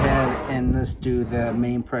let's go ahead and let's do the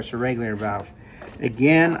main pressure regulator valve.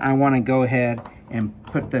 Again, I wanna go ahead and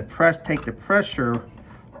put the take the pressure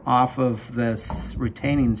off of this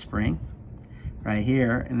retaining spring right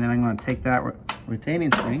here. And then I'm gonna take that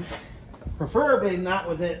retaining spring, preferably not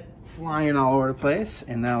with it flying all over the place.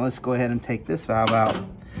 And now let's go ahead and take this valve out.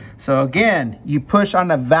 So again, you push on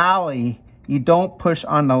the valley, you don't push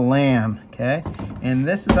on the land, okay? And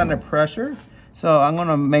this is under pressure. So I'm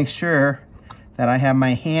gonna make sure that I have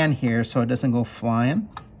my hand here so it doesn't go flying.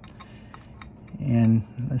 And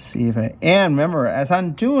let's see if and remember, as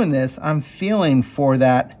I'm doing this, I'm feeling for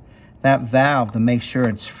that valve to make sure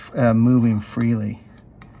it's moving freely.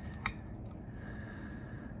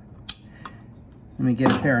 Let me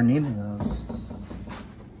get a pair of needle nose.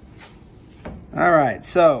 All right,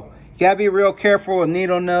 so you gotta be real careful with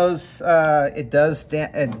needle nose. It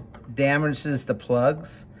damages the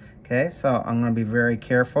plugs. Okay, so I'm gonna be very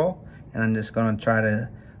careful, and I'm just gonna try to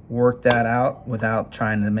work that out without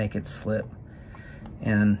trying to make it slip.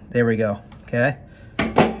 And there we go. Okay.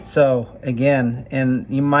 So again, and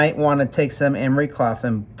you might want to take some emery cloth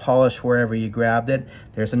and polish wherever you grabbed it.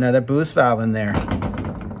 There's another boost valve in there.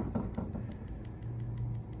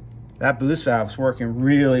 That boost valve's working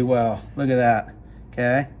really well. Look at that.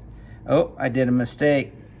 Okay. Oh, I did a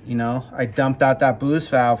mistake. You know, I dumped out that boost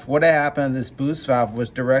valve. What happened to this boost valve was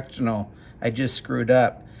directional. I just screwed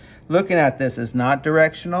up. Looking at this is not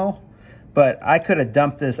directional, but I could have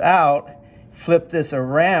dumped this out, flipped this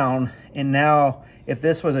around, and now if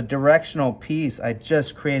this was a directional piece, I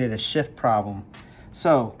just created a shift problem.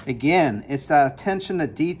 So again, it's that attention to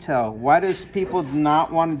detail. Why does people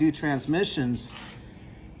not want to do transmissions?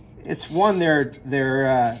 It's one,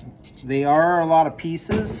 they are a lot of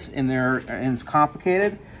pieces and it's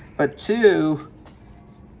complicated, but two,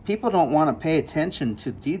 people don't want to pay attention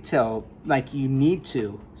to detail like you need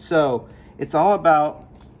to. So it's all about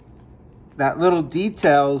that little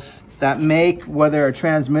details that make whether a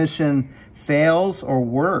transmission fails or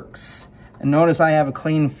works. And notice I have a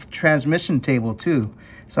clean transmission table too.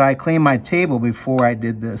 So I cleaned my table before I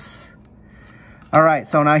did this. All right,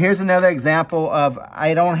 so now here's another example of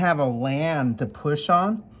I don't have a land to push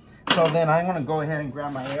on. So then I'm gonna go ahead and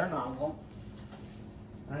grab my air nozzle.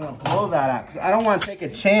 I'm gonna blow that out because I don't want to take a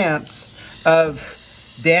chance of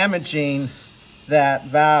damaging that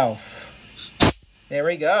valve. There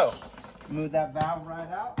we go. Move that valve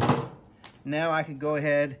right out. Now I can go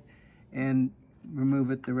ahead and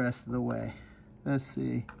remove it the rest of the way. Let's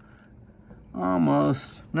see.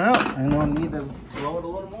 Almost. No, I'm gonna need to blow it a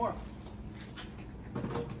little more.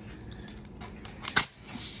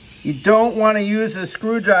 You don't want to use a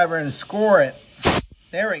screwdriver and score it.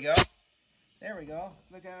 There we go. There we go.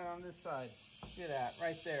 Look at it on this side. Look at that,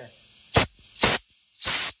 right there. And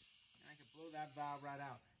I can blow that valve right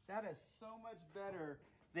out. That is so much better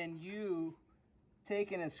than you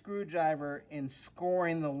taking a screwdriver and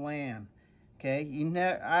scoring the land. Okay,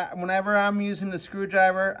 whenever I'm using the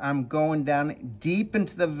screwdriver, I'm going down deep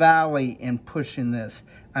into the valley and pushing this.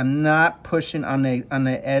 I'm not pushing on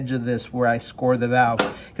the edge of this where I score the valve.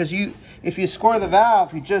 Because if you score the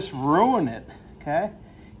valve, you just ruin it. Okay,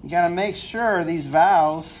 you got to make sure these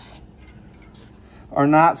valves are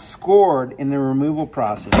not scored in the removal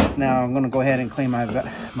process. Now I'm going to go ahead and clean my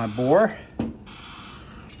bore. A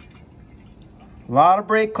lot of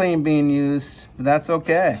brake clean being used, but that's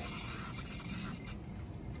okay.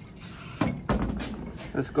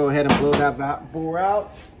 Let's go ahead and blow that bore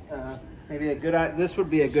out. This would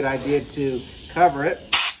be a good idea to cover it.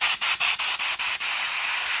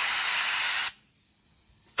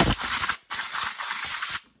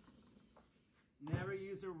 Never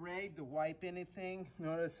use a rag to wipe anything.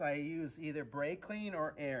 Notice I use either brake clean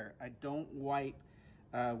or air. I don't wipe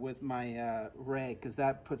with my rag because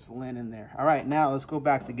that puts lint in there. All right, now let's go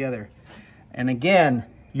back together. And again,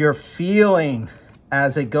 you're feeling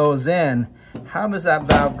as it goes in. How does that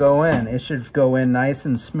valve go in? It should go in nice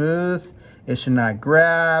and smooth It should not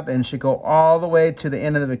grab and should go all the way to the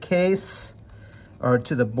end of the case or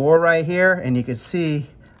to the bore right here. And you can see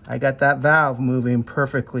I got that valve moving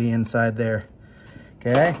perfectly inside there.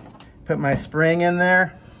 Okay, put my spring in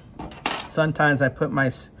there. Sometimes I put my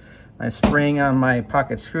spring on my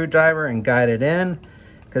pocket screwdriver and guide it in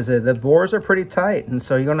because the bores are pretty tight. And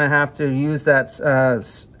so you're gonna have to use that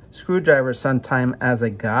screwdriver sometime as a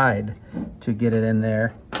guide to get it in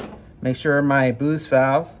there. Make sure my boost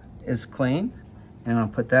valve is clean, and I'll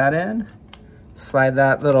put that in. Slide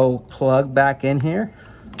that little plug back in here,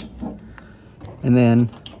 and then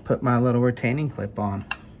put my little retaining clip on.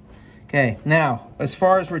 Okay, now as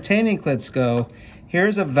far as retaining clips go,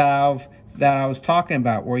 here's a valve that I was talking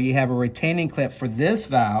about where you have a retaining clip for this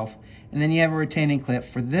valve, and then you have a retaining clip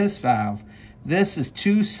for this valve. This is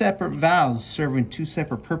two separate valves serving two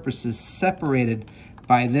separate purposes, separated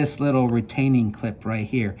by this little retaining clip right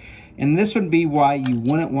here. And this would be why you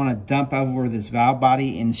wouldn't want to dump over this valve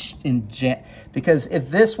body because if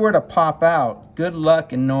this were to pop out, good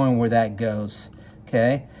luck in knowing where that goes.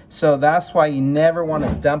 Okay, so that's why you never want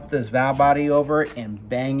to dump this valve body over and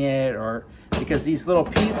bang it, or because these little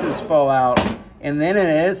pieces fall out, and then it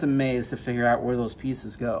is a maze to figure out where those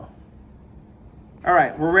pieces go. All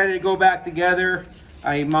right, we're ready to go back together.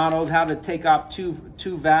 I modeled how to take off two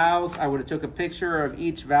valves. I would have took a picture of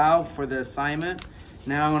each valve for the assignment.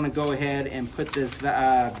 Now I'm gonna go ahead and put this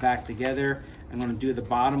back together. I'm gonna do the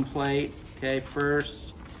bottom plate, okay,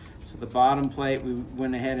 first. So the bottom plate, we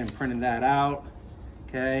went ahead and printed that out,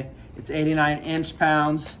 okay. It's 89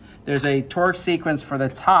 inch-pounds. There's a torque sequence for the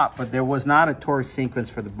top, but there was not a torque sequence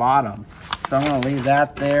for the bottom. So I'm gonna leave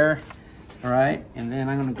that there, all right? And then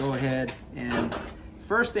I'm gonna go ahead and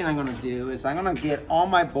first thing I'm gonna do is I'm gonna get all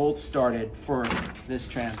my bolts started for this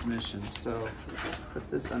transmission. So put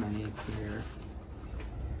this underneath here.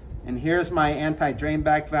 And here's my anti-drain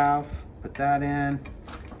back valve. Put that in.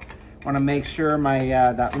 Wanna make sure my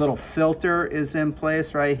that little filter is in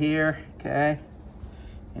place right here, okay?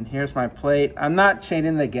 And here's my plate. I'm not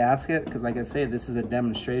chaining the gasket because like I said, this is a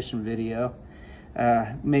demonstration video.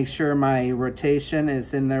 Make sure my rotation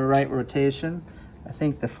is in the right rotation. I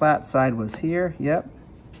think the flat side was here, yep.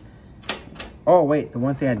 Oh wait, the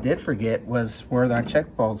one thing I did forget was where our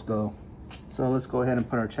check balls go. So let's go ahead and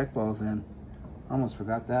put our check balls in. Almost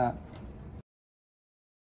forgot that.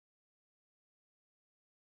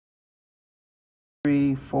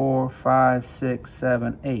 Three, 4, 5, 6,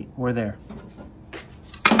 7, 8. We're there.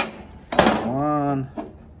 One,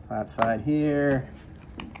 flat side here.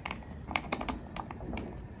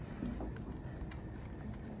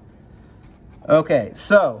 Okay,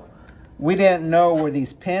 so we didn't know where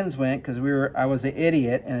these pins went because I was an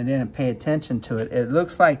idiot and I didn't pay attention to it. It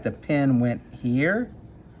looks like the pin went here,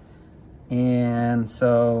 and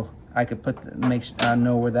so I could make sure I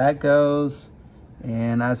know where that goes.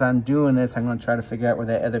 And as I'm doing this, I'm going to try to figure out where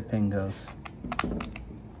that other pin goes.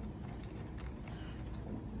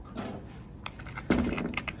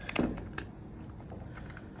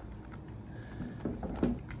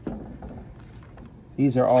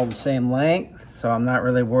 These are all the same length, so I'm not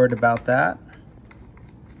really worried about that.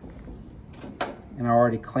 And I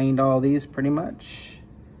already cleaned all these pretty much.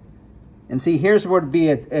 And see, here's where it'd be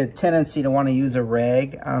a tendency to want to use a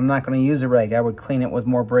rag. I'm not going to use a rag. I would clean it with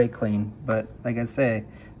more brake clean. But like I say,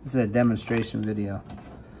 this is a demonstration video.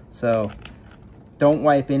 So don't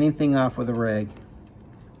wipe anything off with a rag.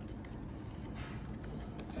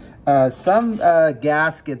 Some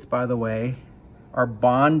gaskets, by the way, are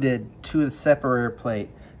bonded to the separator plate.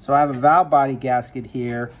 So I have a valve body gasket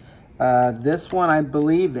here. This one, I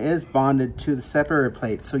believe, is bonded to the separator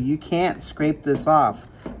plate. So you can't scrape this off.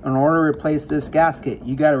 In order to replace this gasket,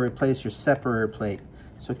 you got to replace your separator plate.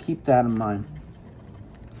 So keep that in mind.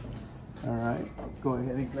 All right, go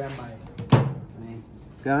ahead and grab my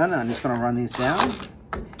gun. I'm just going to run these down.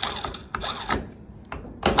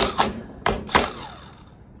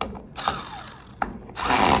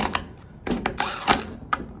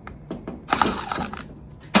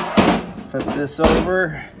 Flip this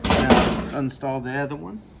over. Now just install the other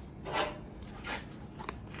one.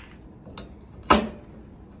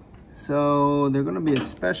 So there's going to be a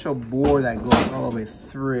special bore that goes all the way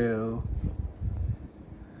through.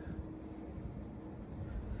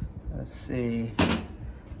 Let's see.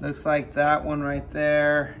 Looks like that one right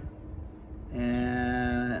there.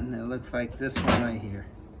 And it looks like this one right here.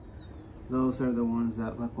 Those are the ones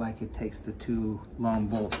that look like it takes the two long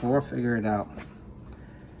bolts. We'll figure it out.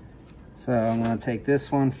 So I'm going to take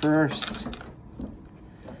this one first.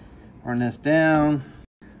 Run this down.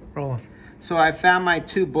 Rolling. So I found my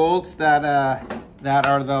two bolts that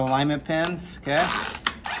are the alignment pins, okay?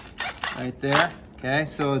 Right there, Okay,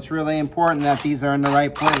 so it's really important that these are in the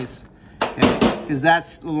right place, because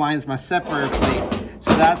that's the lines my separator plate.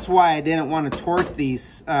 So that's why I didn't want to torque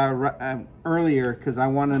these earlier, because I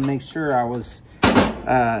wanted to make sure I was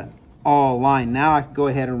all aligned. Now I can go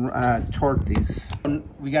ahead and torque these.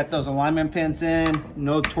 We got those alignment pins in,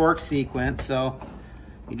 no torque sequence, so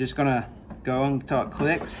you're just gonna go until it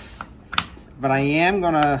clicks. But I am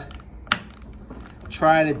gonna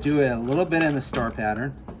try to do it a little bit in a star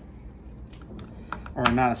pattern, or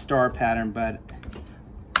not a star pattern, but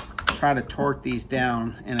try to torque these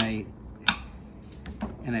down in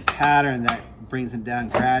a pattern that brings them down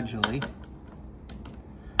gradually.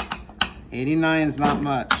 89 is not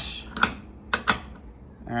much.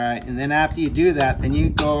 All right, and then after you do that, then you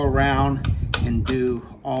go around and do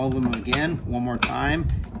all of them again one more time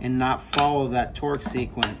and not follow that torque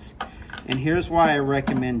sequence. And here's why I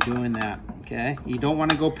recommend doing that, okay? You don't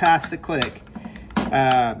want to go past the click.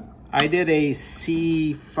 I did a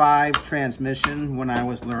C5 transmission when I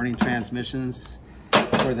was learning transmissions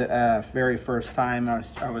for the very first time.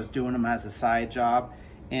 I was doing them as a side job,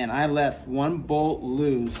 and I left one bolt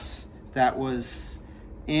loose that was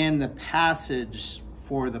in the passage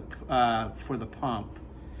for the pump,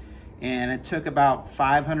 and it took about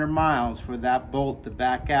 500 miles for that bolt to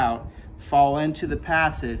back out, fall into the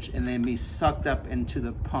passage, and then be sucked up into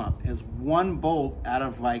the pump. It was one bolt out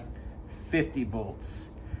of like 50 bolts.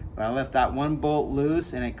 But I left that one bolt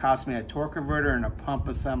loose, and it cost me a torque converter and a pump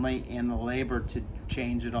assembly and the labor to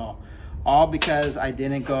change it all because I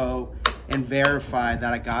didn't go and verify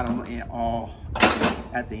that I got them all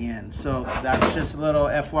at the end. So that's just a little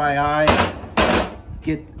FYI.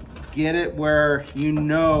 Get it where you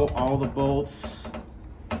know all the bolts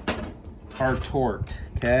are torqued.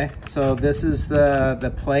 Okay, so this is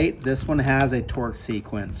the plate. This one has a torque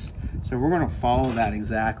sequence, so we're going to follow that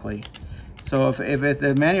exactly. So if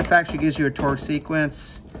the manufacturer gives you a torque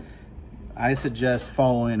sequence, I suggest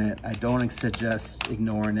following it. I don't suggest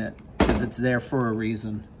ignoring it, because it's there for a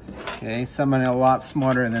reason. Okay, somebody a lot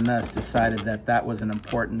smarter than us decided that that was an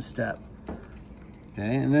important step.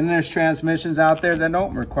 Okay, and then there's transmissions out there that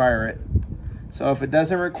don't require it. So if it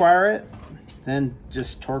doesn't require it, then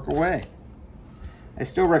just torque away. I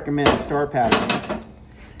still recommend a star pattern.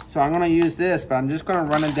 So I'm going to use this, but I'm just going to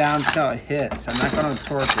run it down until it hits. I'm not going to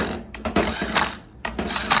torque it.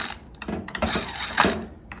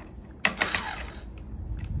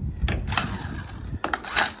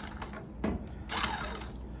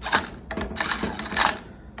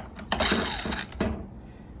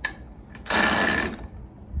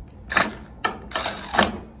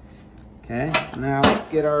 Okay, now let's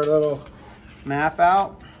get our little map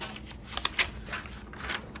out.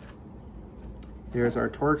 Here's our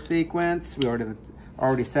torque sequence. We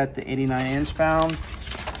already set the 89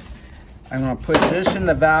 inch-pounds. I'm going to position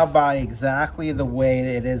the valve body exactly the way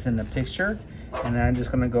it is in the picture, and then I'm just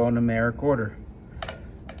going to go in numeric order.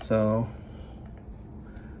 So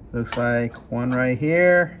looks like one right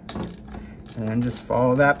here, and then just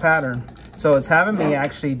follow that pattern. So it's having me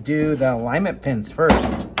actually do the alignment pins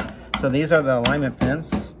first. So these are the alignment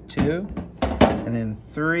pins, 2, and then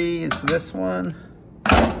 3 is this one.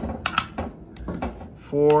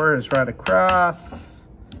 4 is right across,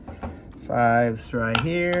 5's right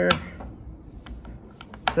here,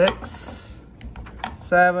 6,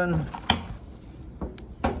 7,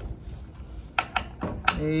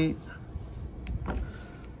 8,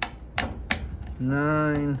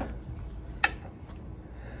 9,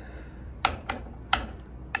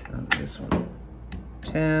 this one,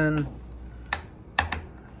 10,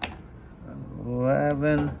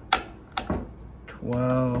 11,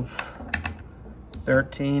 12,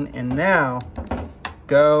 13, and now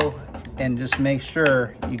go and just make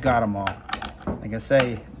sure you got them all. Like I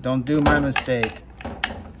say, don't do my mistake.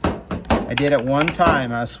 I did it one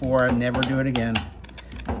time. I swore I'd never do it again,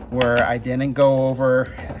 where I didn't go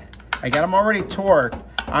over. I got them already torqued.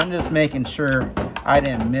 I'm just making sure I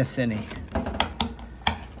didn't miss any,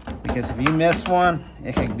 because if you miss one,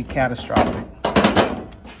 it can be catastrophic.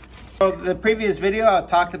 So the previous video, I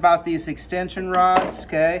talked about these extension rods,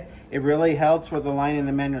 okay? It really helps with aligning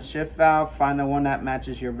the manual shift valve. Find the one that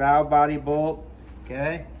matches your valve body bolt,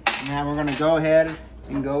 okay? Now we're gonna go ahead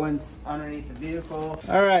and go in underneath the vehicle.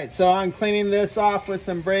 All right, so I'm cleaning this off with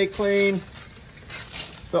some brake clean.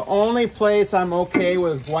 The only place I'm okay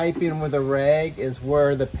with wiping with a rag is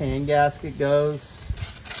where the pan gasket goes.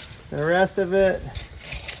 The rest of it,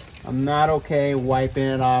 I'm not okay wiping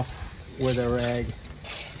it off with a rag.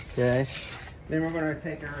 Okay, then we're going to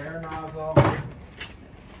take our air nozzle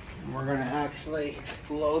and we're going to actually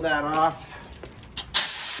blow that off.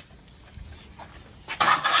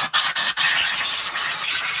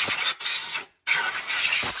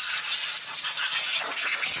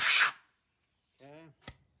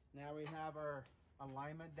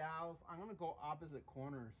 go opposite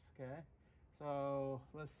corners, okay? So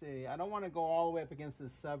let's see. I don't want to go all the way up against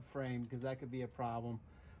this subframe because that could be a problem.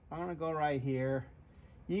 I'm gonna go right here.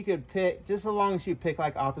 You could pick, just as long as you pick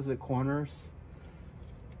like opposite corners.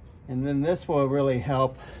 And then this will really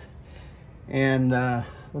help. And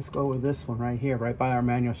let's go with this one right here, right by our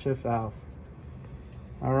manual shift valve.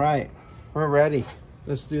 All right, we're ready.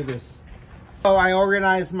 Let's do this. So I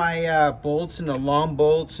organized my bolts into long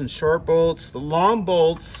bolts and short bolts. The long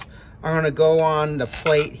bolts are gonna go on the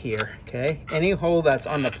plate here, okay? Any hole that's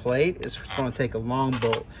on the plate is gonna take a long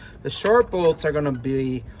bolt. The short bolts are gonna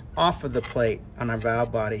be off of the plate on our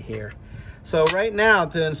valve body here. So right now,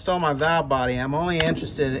 to install my valve body, I'm only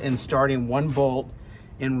interested in starting one bolt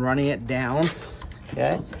and running it down,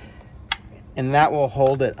 okay? And that will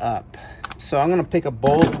hold it up. So I'm gonna pick a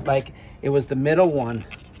bolt, like it was the middle one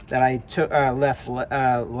that I took left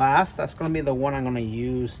last. That's gonna be the one I'm gonna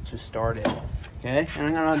use to start it, okay? And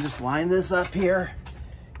I'm gonna just line this up here,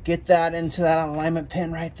 get that into that alignment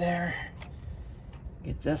pin right there.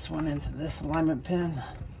 Get this one into this alignment pin.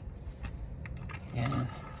 And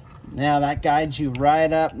now that guides you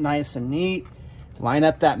right up nice and neat. Line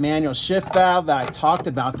up that manual shift valve that I talked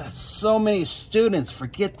about that so many students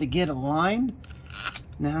forget to get aligned.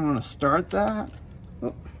 Now I'm gonna start that.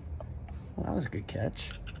 Oh, well, that was a good catch.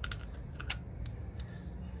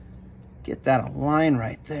 Get that aligned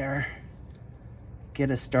right there.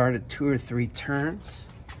 Get it started 2 or 3 turns.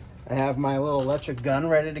 I have my little electric gun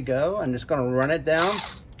ready to go. I'm just gonna run it down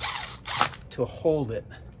to hold it.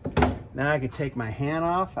 Now I could take my hand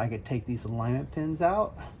off. I could take these alignment pins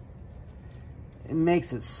out. It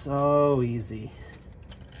makes it so easy.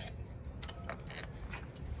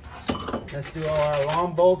 Let's do all our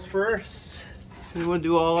long bolts first. We want to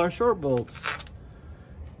do all our short bolts.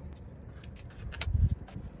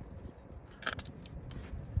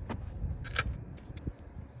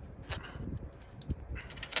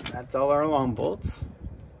 That's all our long bolts.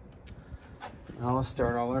 Now let's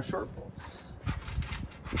start all our short bolts.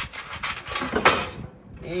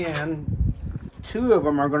 And 2 of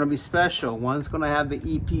them are going to be special. One's going to have the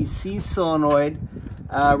EPC solenoid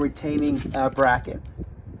retaining bracket.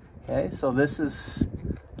 Okay, so this is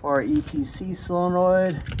our EPC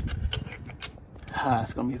solenoid.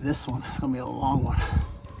 It's going to be this one. It's going to be a long one.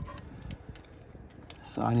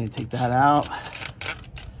 So I need to take that out.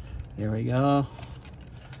 There we go.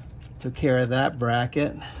 Took care of that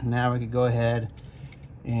bracket. Now we can go ahead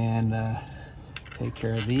and take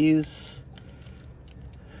care of these.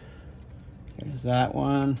 There's that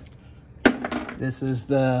one. This is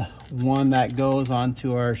the one that goes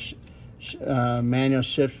onto our manual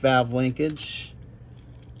shift valve linkage.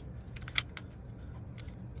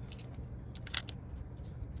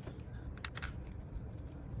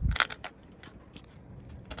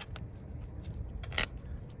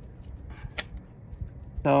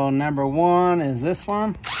 So number 1 is this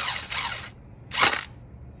one.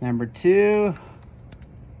 Number 2.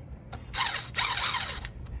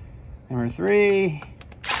 Number 3.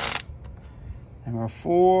 Number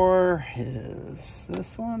 4 is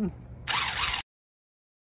this one.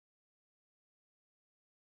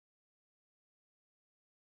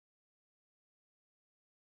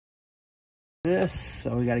 This,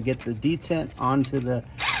 so we got to get the detent onto the,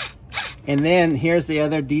 and then here's the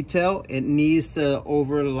other detail. It needs to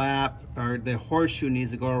overlap, or the horseshoe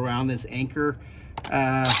needs to go around this anchor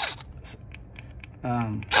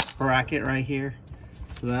bracket right here.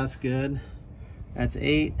 So that's good. That's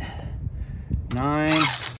 8, 9.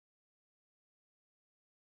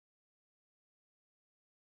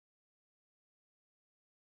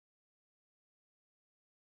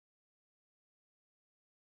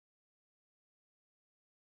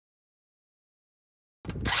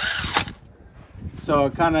 So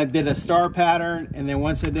it kind of did a star pattern, and then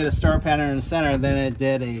once it did a star pattern in the center, then it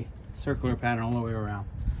did a circular pattern all the way around.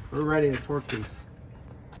 We're ready to torque these.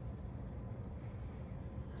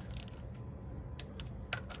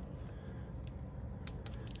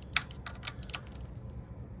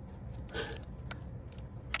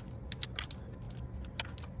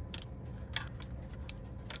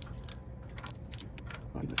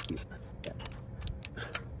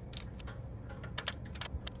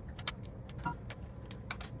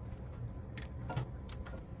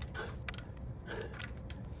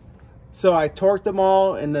 So I torqued them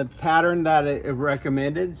all in the pattern that it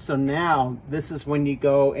recommended. So now this is when you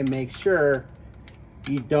go and make sure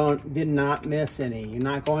you did not miss any. You're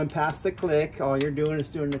not going past the click. All you're doing is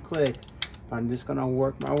doing the click. I'm just gonna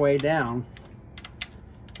work my way down,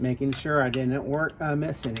 making sure I didn't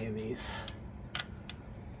miss any of these.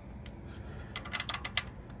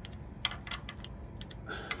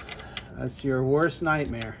 That's your worst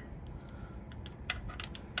nightmare.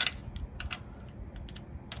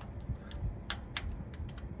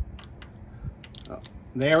 So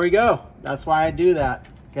there we go. That's why I do that.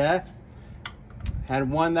 Okay. Had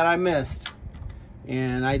one that I missed,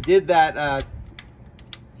 and I did that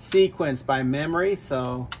sequence by memory.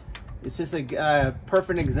 So it's just a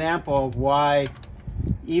perfect example of why,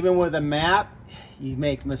 even with a map, you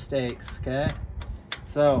make mistakes. Okay.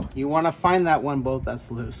 So you want to find that one bolt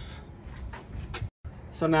that's loose.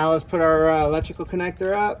 So now let's put our electrical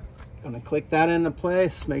connector up. Gonna click that into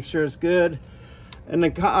place, make sure it's good. And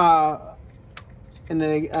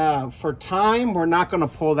for time, we're not gonna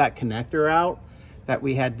pull that connector out that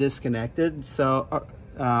we had disconnected. So,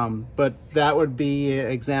 but that would be an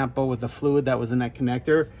example with the fluid that was in that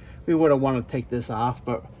connector. We would have wanted to take this off,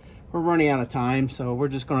 but we're running out of time, so we're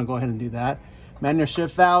just gonna go ahead and do that. Manual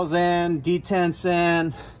shift valve's in, detent's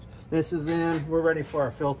in, this is in, we're ready for our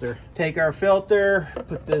filter. Take our filter,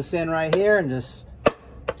 put this in right here, and just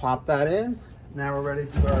pop that in. Now we're ready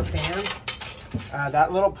to put our pan.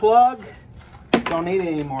 That little plug, don't need it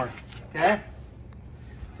anymore, okay?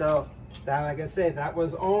 So, that, like I said, that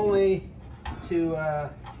was only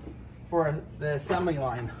for the assembly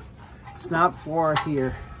line. It's not for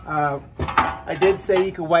here. I did say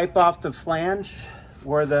you could wipe off the flange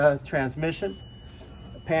where the transmission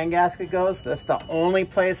pan gasket goes. That's the only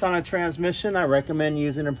place on a transmission I recommend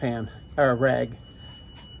using a pan or a rag.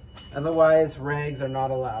 Otherwise, rags are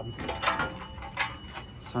not allowed.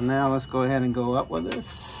 So now let's go ahead and go up with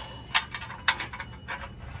this.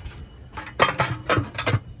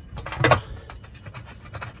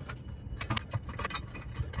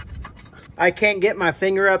 I can't get my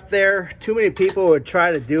finger up there. Too many people would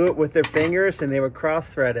try to do it with their fingers and they would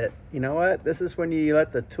cross thread it. You know what? This is when you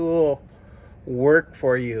let the tool work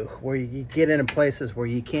for you, where you get into places where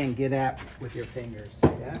you can't get at with your fingers.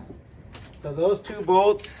 Yeah. So those two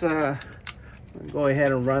bolts, we'll go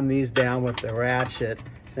ahead and run these down with the ratchet.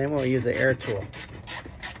 Then we'll use the air tool.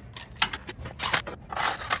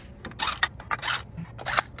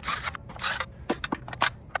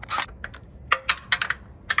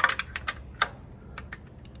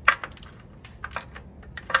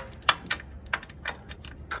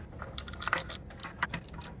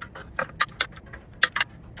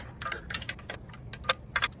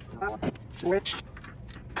 Switch.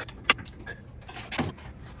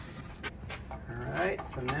 Alright,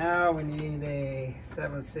 so now we need a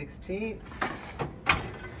 7/16,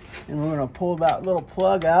 and we're going to pull that little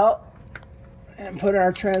plug out and put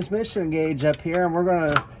our transmission gauge up here, and we're going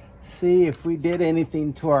to see if we did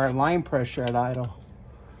anything to our line pressure at idle.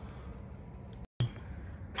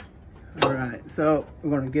 Alright, so we're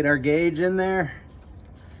going to get our gauge in there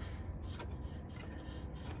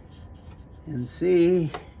and see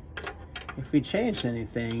if we changed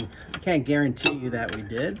anything. I can't guarantee you that we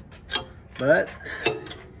did, but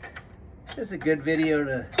it's a good video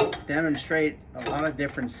to demonstrate a lot of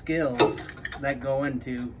different skills that go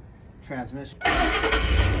into transmission.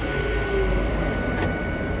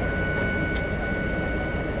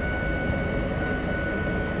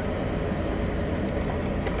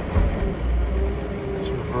 It's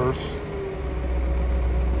reverse.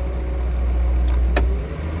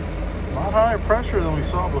 A lot higher pressure than we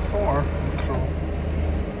saw before. Neutral.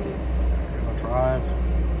 Gonna drive.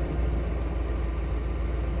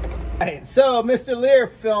 Right, so Mr.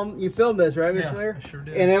 Lear you filmed this, right, Mr. Lear? I sure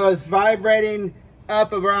did. And it was vibrating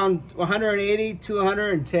up around 180 to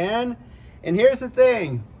 110. And here's the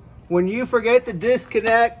thing, when you forget to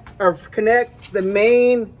disconnect or connect the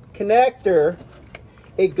main connector,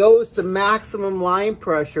 it goes to maximum line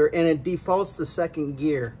pressure and it defaults to second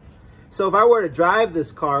gear. So if I were to drive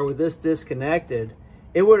this car with this disconnected,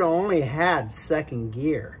 it would have only had second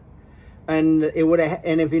gear. And it would have,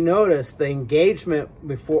 and if you notice, the engagement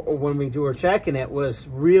before, when we were checking it, was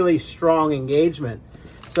really strong engagement.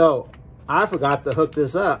 So I forgot to hook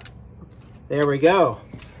this up. There we go.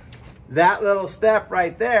 That little step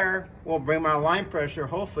right there will bring my line pressure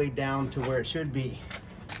hopefully down to where it should be.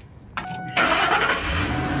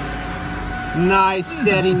 Nice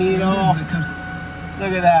steady needle.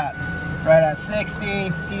 Look at that. Right at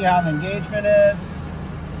 60. See how the engagement is.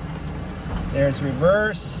 There's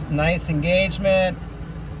reverse, nice engagement.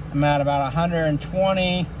 I'm at about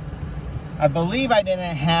 120. I believe I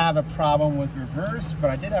didn't have a problem with reverse, but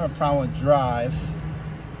I did have a problem with drive.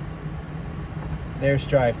 There's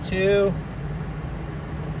drive 2.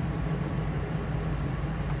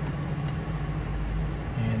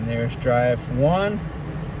 And there's drive 1.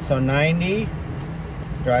 So 90,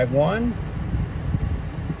 drive 1.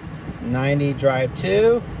 90, drive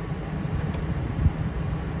 2.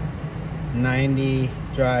 90,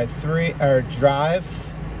 drive 3, or drive,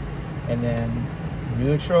 and then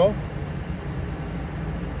neutral,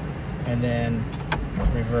 and then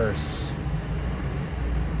reverse.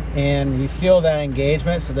 and you feel that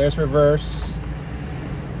engagement. So there's reverse,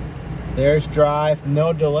 there's drive,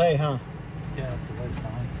 no delay, huh? Yeah, delay's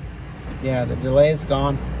fine. Yeah, the delay is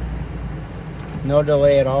gone. No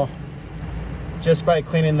delay at all. Just by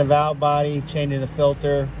cleaning the valve body, changing the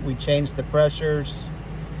filter, we changed the pressures,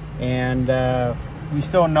 and we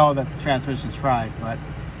still know that the transmission's fried, but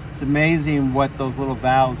it's amazing what those little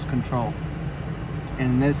valves control.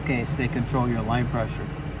 And in this case, they control your line pressure.